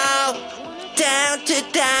 Down to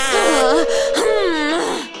down.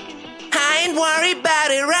 I ain't worried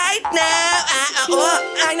about it right now.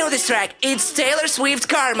 I know this track. It's Taylor Swift's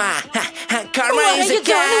Karma. Karma is a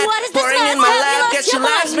cat pouring in my lap because she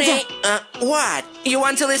loves me. What? You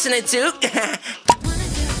want to listen it too?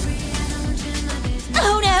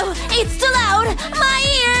 Oh no, it's too loud! My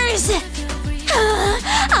ears!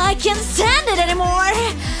 I can't stand it anymore!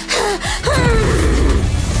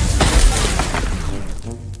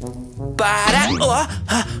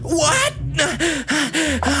 What?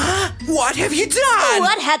 What have you done?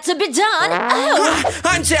 What had to be done? Oh!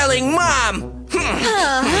 I'm telling Mom!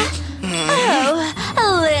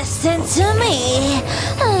 Listen to me.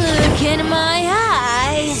 Look in my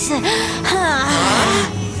eyes.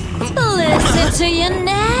 Listen to your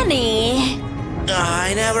nanny.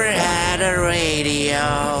 I never had a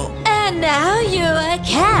radio. And now you're a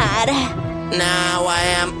cat. Now I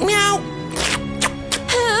am meow.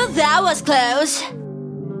 That was close.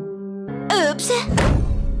 Oops.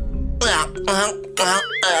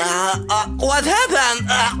 What happened?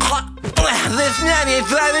 This nanny is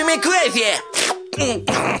driving me crazy.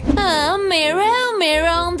 Mirror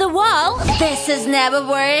on the wall. This never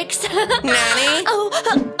works. Nanny?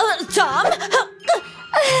 Tom?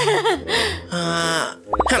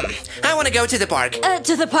 I want to go to the park.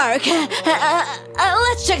 To the park.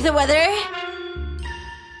 Let's check the weather.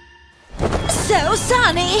 So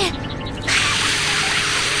sunny.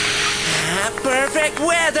 Perfect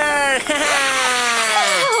weather.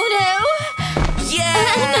 Oh no.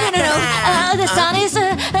 Yeah. No. The sun is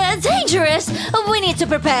dangerous. We need to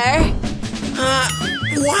prepare.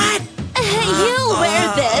 What? You'll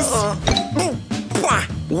wear this.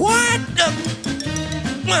 What?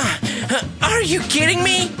 Are you kidding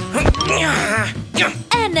me?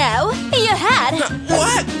 And now, your hat.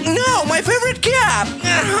 What? No, my favorite cap.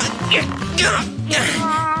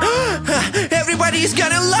 Everybody's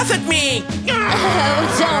gonna laugh at me.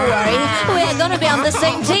 Oh, don't worry. We're gonna be on the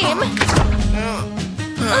same team.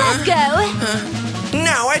 Let's go.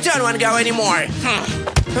 No, I don't want to go anymore.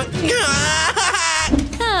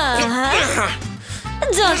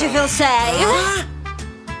 Don't you feel safe?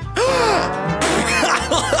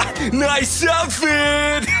 Nice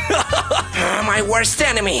outfit! My worst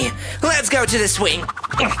enemy. Let's go to the swing.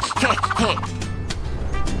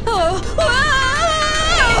 Oh,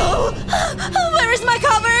 whoa! Where is my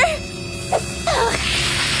cover?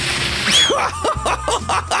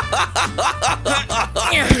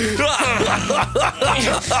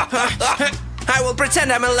 I will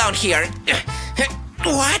pretend I'm alone here.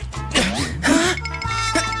 What?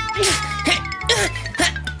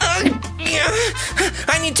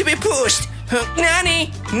 I need to be pushed.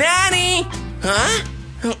 Nanny! Huh?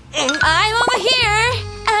 I'm over here.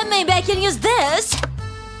 Maybe I can use this.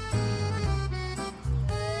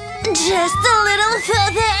 Just a little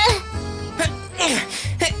further.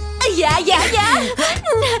 Yeah.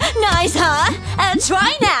 Nice, huh?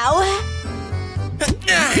 Try now.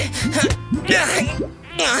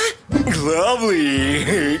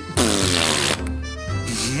 Lovely.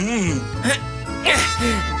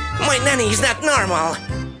 My nanny is not normal.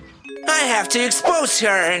 I have to expose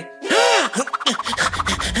her.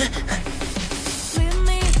 Leave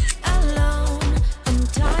me alone. I'm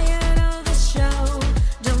tired of the show.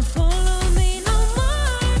 Don't follow me no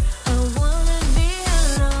more. I wanna be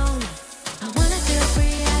alone. I wanna feel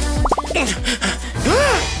free. I don't want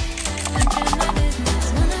you.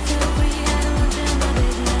 Wanna feel free. I don't want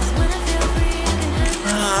you. Wanna feel free. I can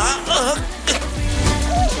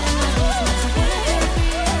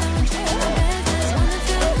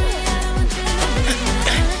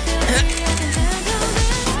have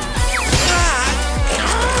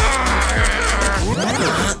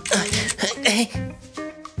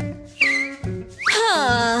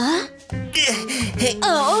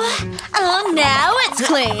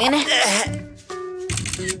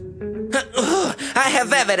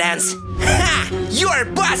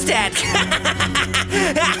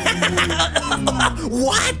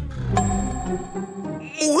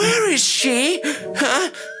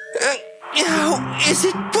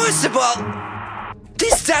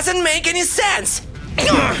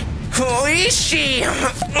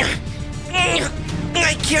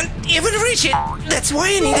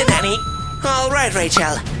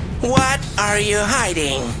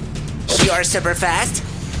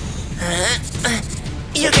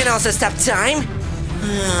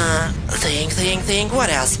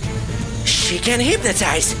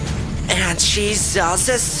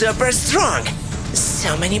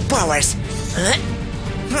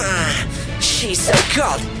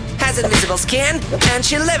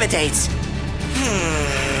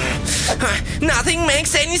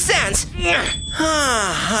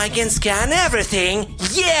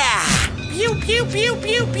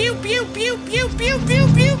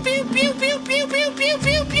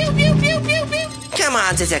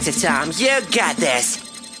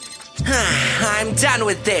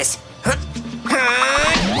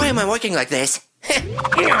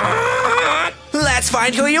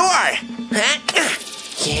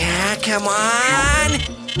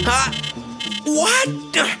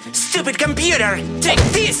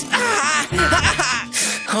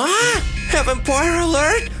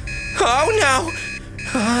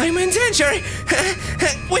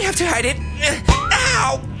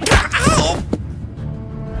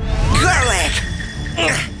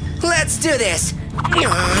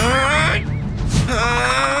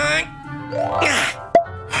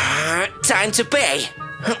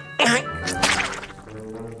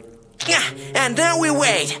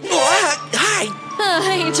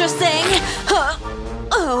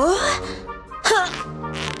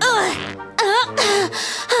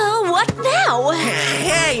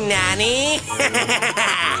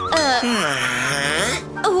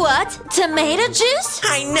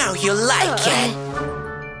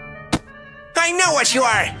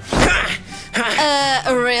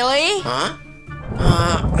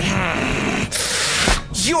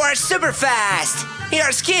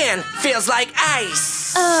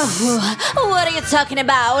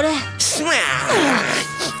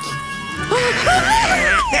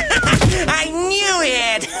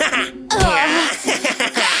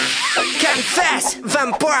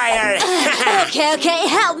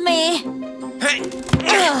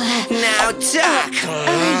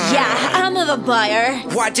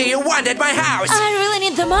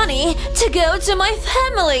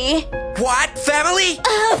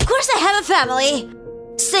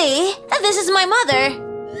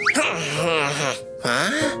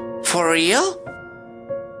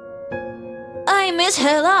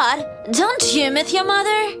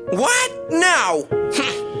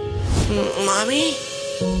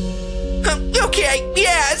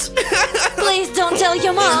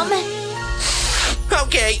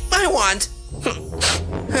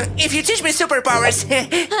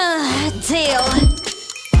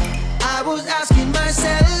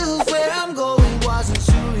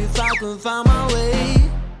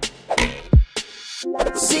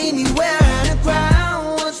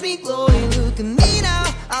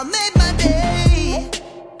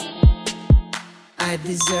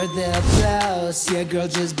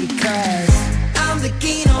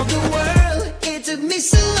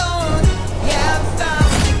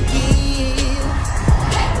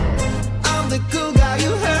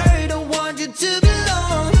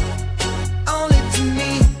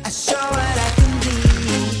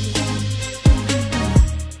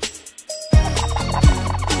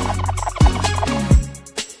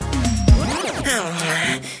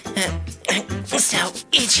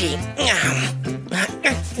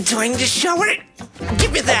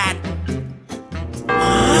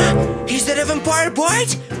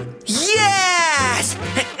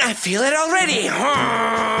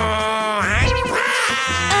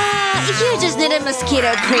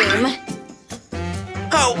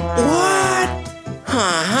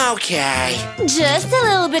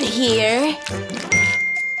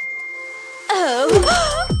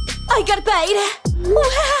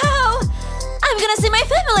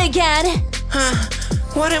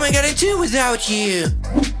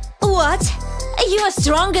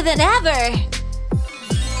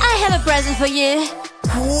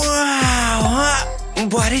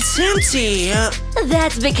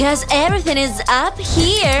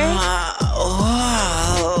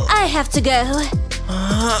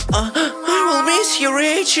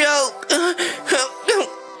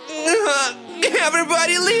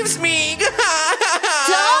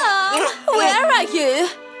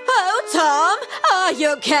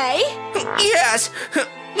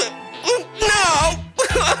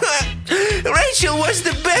was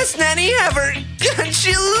the best nanny ever. And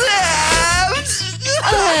she lives.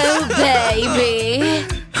 Oh, baby.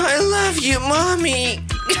 I love you, Mommy.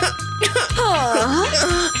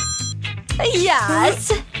 Yes,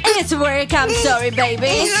 it's work. I'm sorry,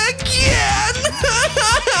 baby. Again.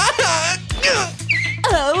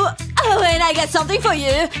 Oh, and I got something for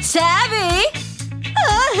you. Savvy.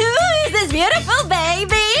 Who is this beautiful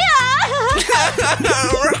baby?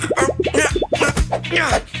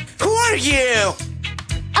 Who are you?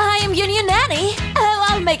 I am your new nanny. Oh,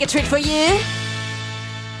 I'll make a treat for you.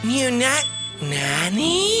 New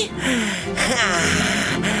nanny?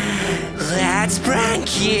 Let's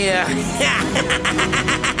prank you.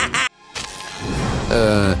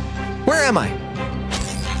 Where am I?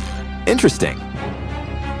 Interesting.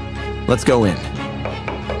 Let's go in.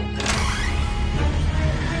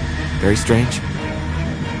 Very strange.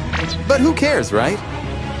 But who cares, right?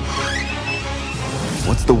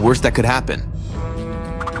 What's the worst that could happen?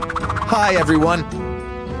 Hi, everyone.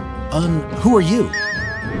 Who are you?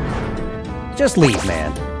 Just leave,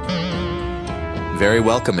 man. Very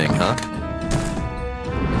welcoming, huh?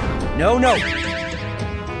 No.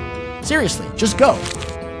 Seriously, just go.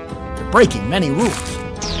 You're breaking many rules.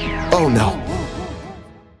 Oh, no.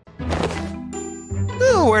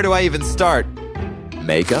 Oh, where do I even start?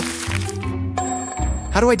 Makeup?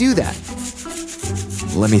 How do I do that?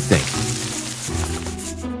 Let me think.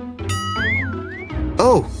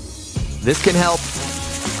 Oh, this can help.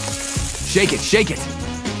 Shake it.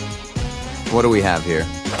 What do we have here?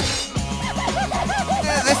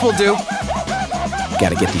 This will do.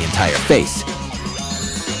 Gotta get the entire face.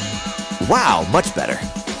 Wow, much better.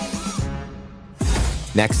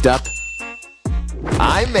 Next up,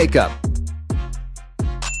 eye makeup.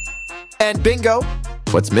 And bingo!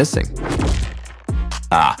 What's missing?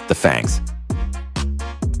 Ah, the fangs.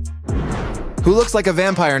 Who looks like a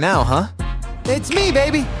vampire now, huh? It's me,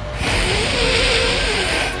 baby!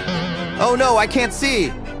 Oh no, I can't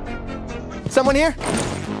see! Someone here?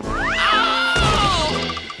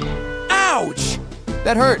 Ouch!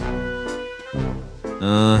 That hurt.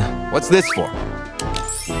 What's this for?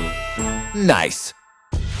 Nice.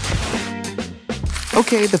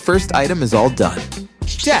 Okay, the first item is all done.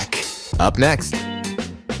 Check! Up next.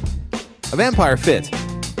 A vampire fit.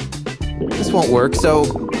 This won't work,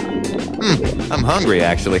 so... I'm hungry,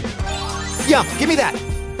 actually. Yum, give me that!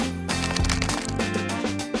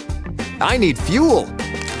 I need fuel!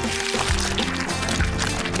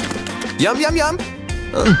 Yum.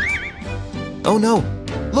 Oh no,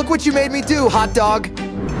 look what you made me do, hot dog!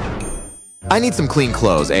 I need some clean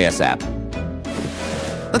clothes, ASAP.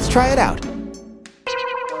 Let's try it out.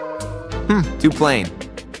 Too plain.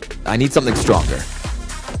 I need something stronger.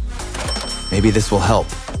 Maybe this will help.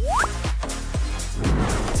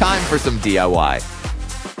 Time for some DIY.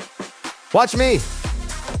 Watch me!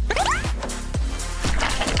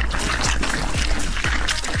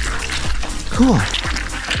 Cool.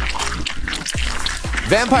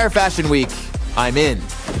 Vampire Fashion Week, I'm in.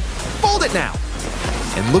 Fold it now!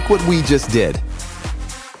 And look what we just did.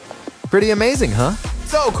 Pretty amazing, huh?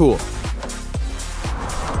 So cool.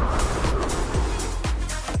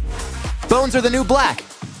 Bones are the new black.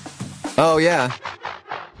 Oh, yeah.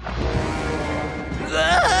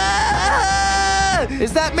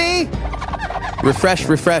 Is that me? Refresh.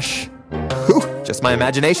 Whew, just my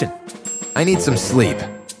imagination. I need some sleep.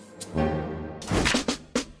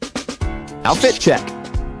 Outfit check.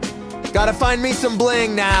 Gotta find me some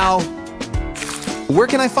bling now. Where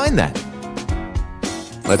can I find that?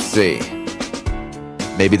 Let's see.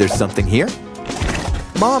 Maybe there's something here?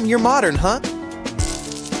 Mom, you're modern, huh?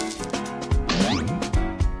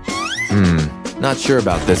 Not sure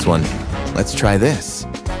about this one. Let's try this.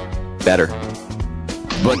 Better.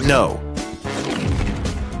 But no.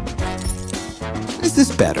 Is this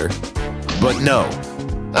better? But no.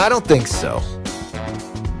 I don't think so.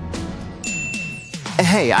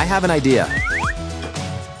 Hey, I have an idea.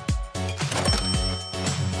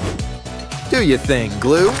 Do your thing,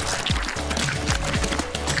 glue.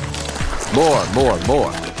 More.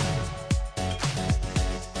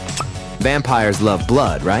 Vampires love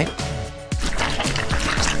blood, right?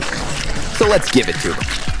 So let's give it to them.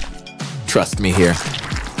 Trust me here.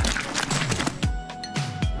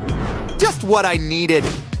 Just what I needed.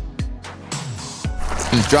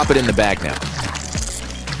 Drop it in the bag now.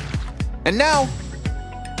 And now,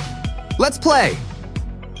 let's play.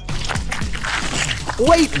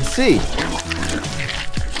 Wait and see.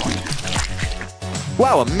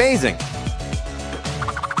 Wow, amazing.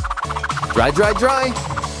 Dry.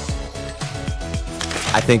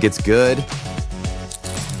 I think it's good.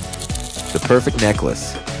 The perfect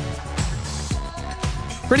necklace.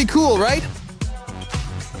 Pretty cool, right?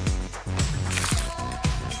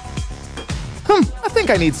 I think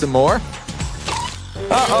I need some more.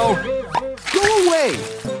 Uh-oh. Go away.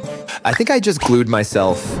 I think I just glued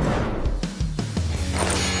myself.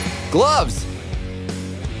 Gloves.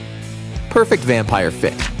 Perfect vampire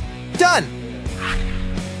fit. Done.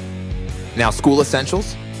 Now school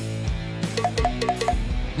essentials.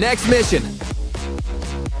 Next mission.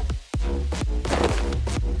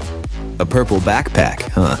 A purple backpack,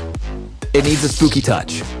 huh? It needs a spooky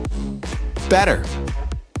touch. Better.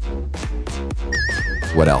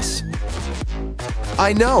 What else?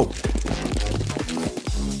 I know.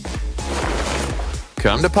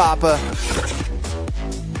 Come to Papa.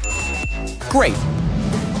 Great.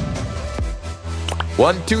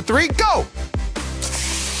 1, 2, 3, go!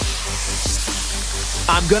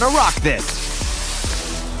 I'm gonna rock this.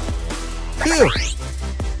 Phew.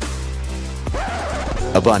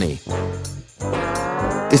 A bunny.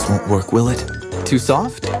 This won't work, will it? Too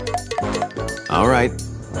soft? All right.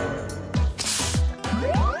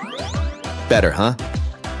 Better, huh?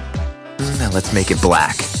 Now let's make it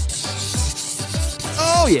black.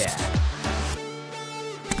 Oh, yeah.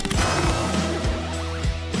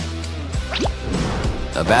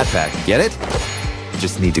 A backpack, get it?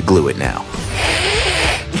 Just need to glue it now.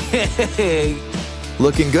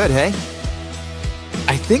 Looking good, hey?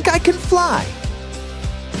 I think I can fly.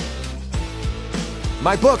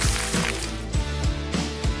 My books.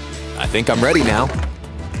 I think I'm ready now.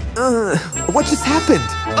 What just happened?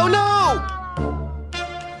 Oh no!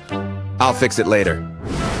 I'll fix it later.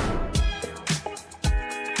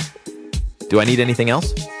 Do I need anything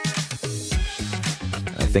else?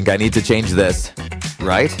 I think I need to change this,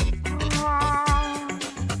 right?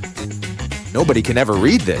 Nobody can ever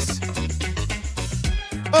read this.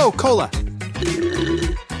 Oh, cola!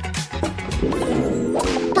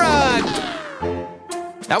 Run!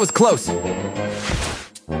 That was close.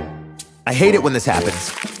 I hate it when this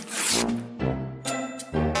happens.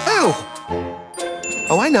 Ew!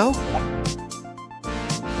 Oh, I know.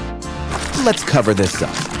 Let's cover this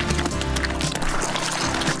up.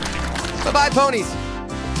 Bye-bye, ponies.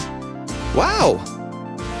 Wow.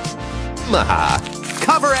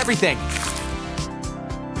 Cover everything.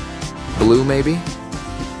 Blue, maybe?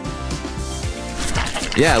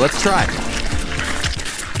 Yeah, let's try.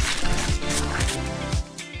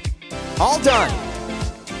 All done.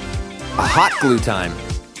 A hot glue time.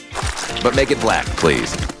 But make it black,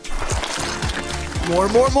 please.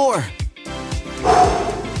 More.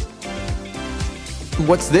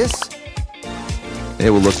 What's this? It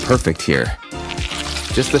will look perfect here.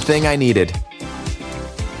 Just the thing I needed.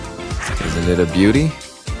 Isn't it a beauty?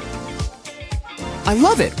 I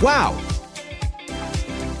love it, wow.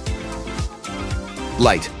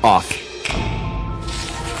 Light off.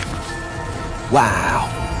 Wow.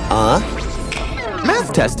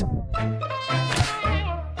 Math test.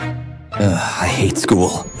 I hate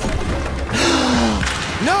school.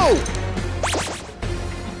 No!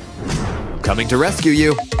 Coming to rescue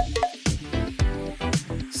you.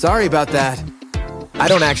 Sorry about that. I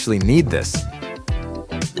don't actually need this.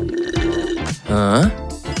 Huh?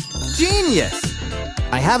 Genius!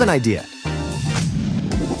 I have an idea.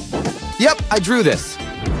 Yep, I drew this.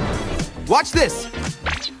 Watch this.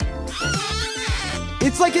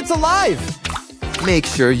 It's like it's alive. Make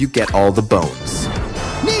sure you get all the bones.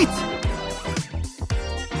 Neat!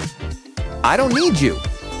 I don't need you.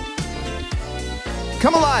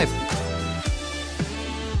 Come alive.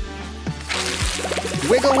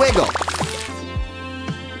 Wiggle, wiggle.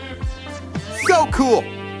 So cool.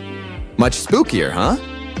 Much spookier, huh?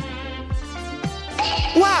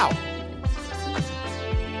 Wow!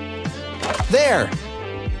 There!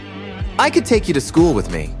 I could take you to school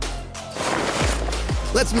with me.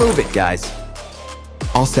 Let's move it, guys.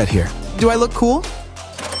 All set here. Do I look cool?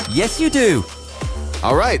 Yes, you do.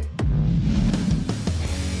 All right.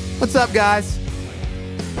 What's up, guys?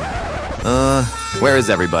 Where is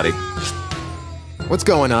everybody? What's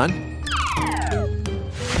going on?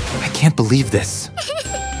 I can't believe this.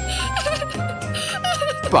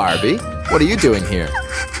 Barbie, what are you doing here?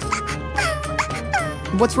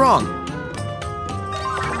 What's wrong?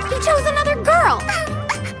 He chose another girl!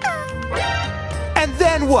 And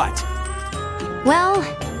then what? Well,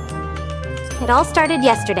 it all started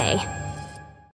yesterday.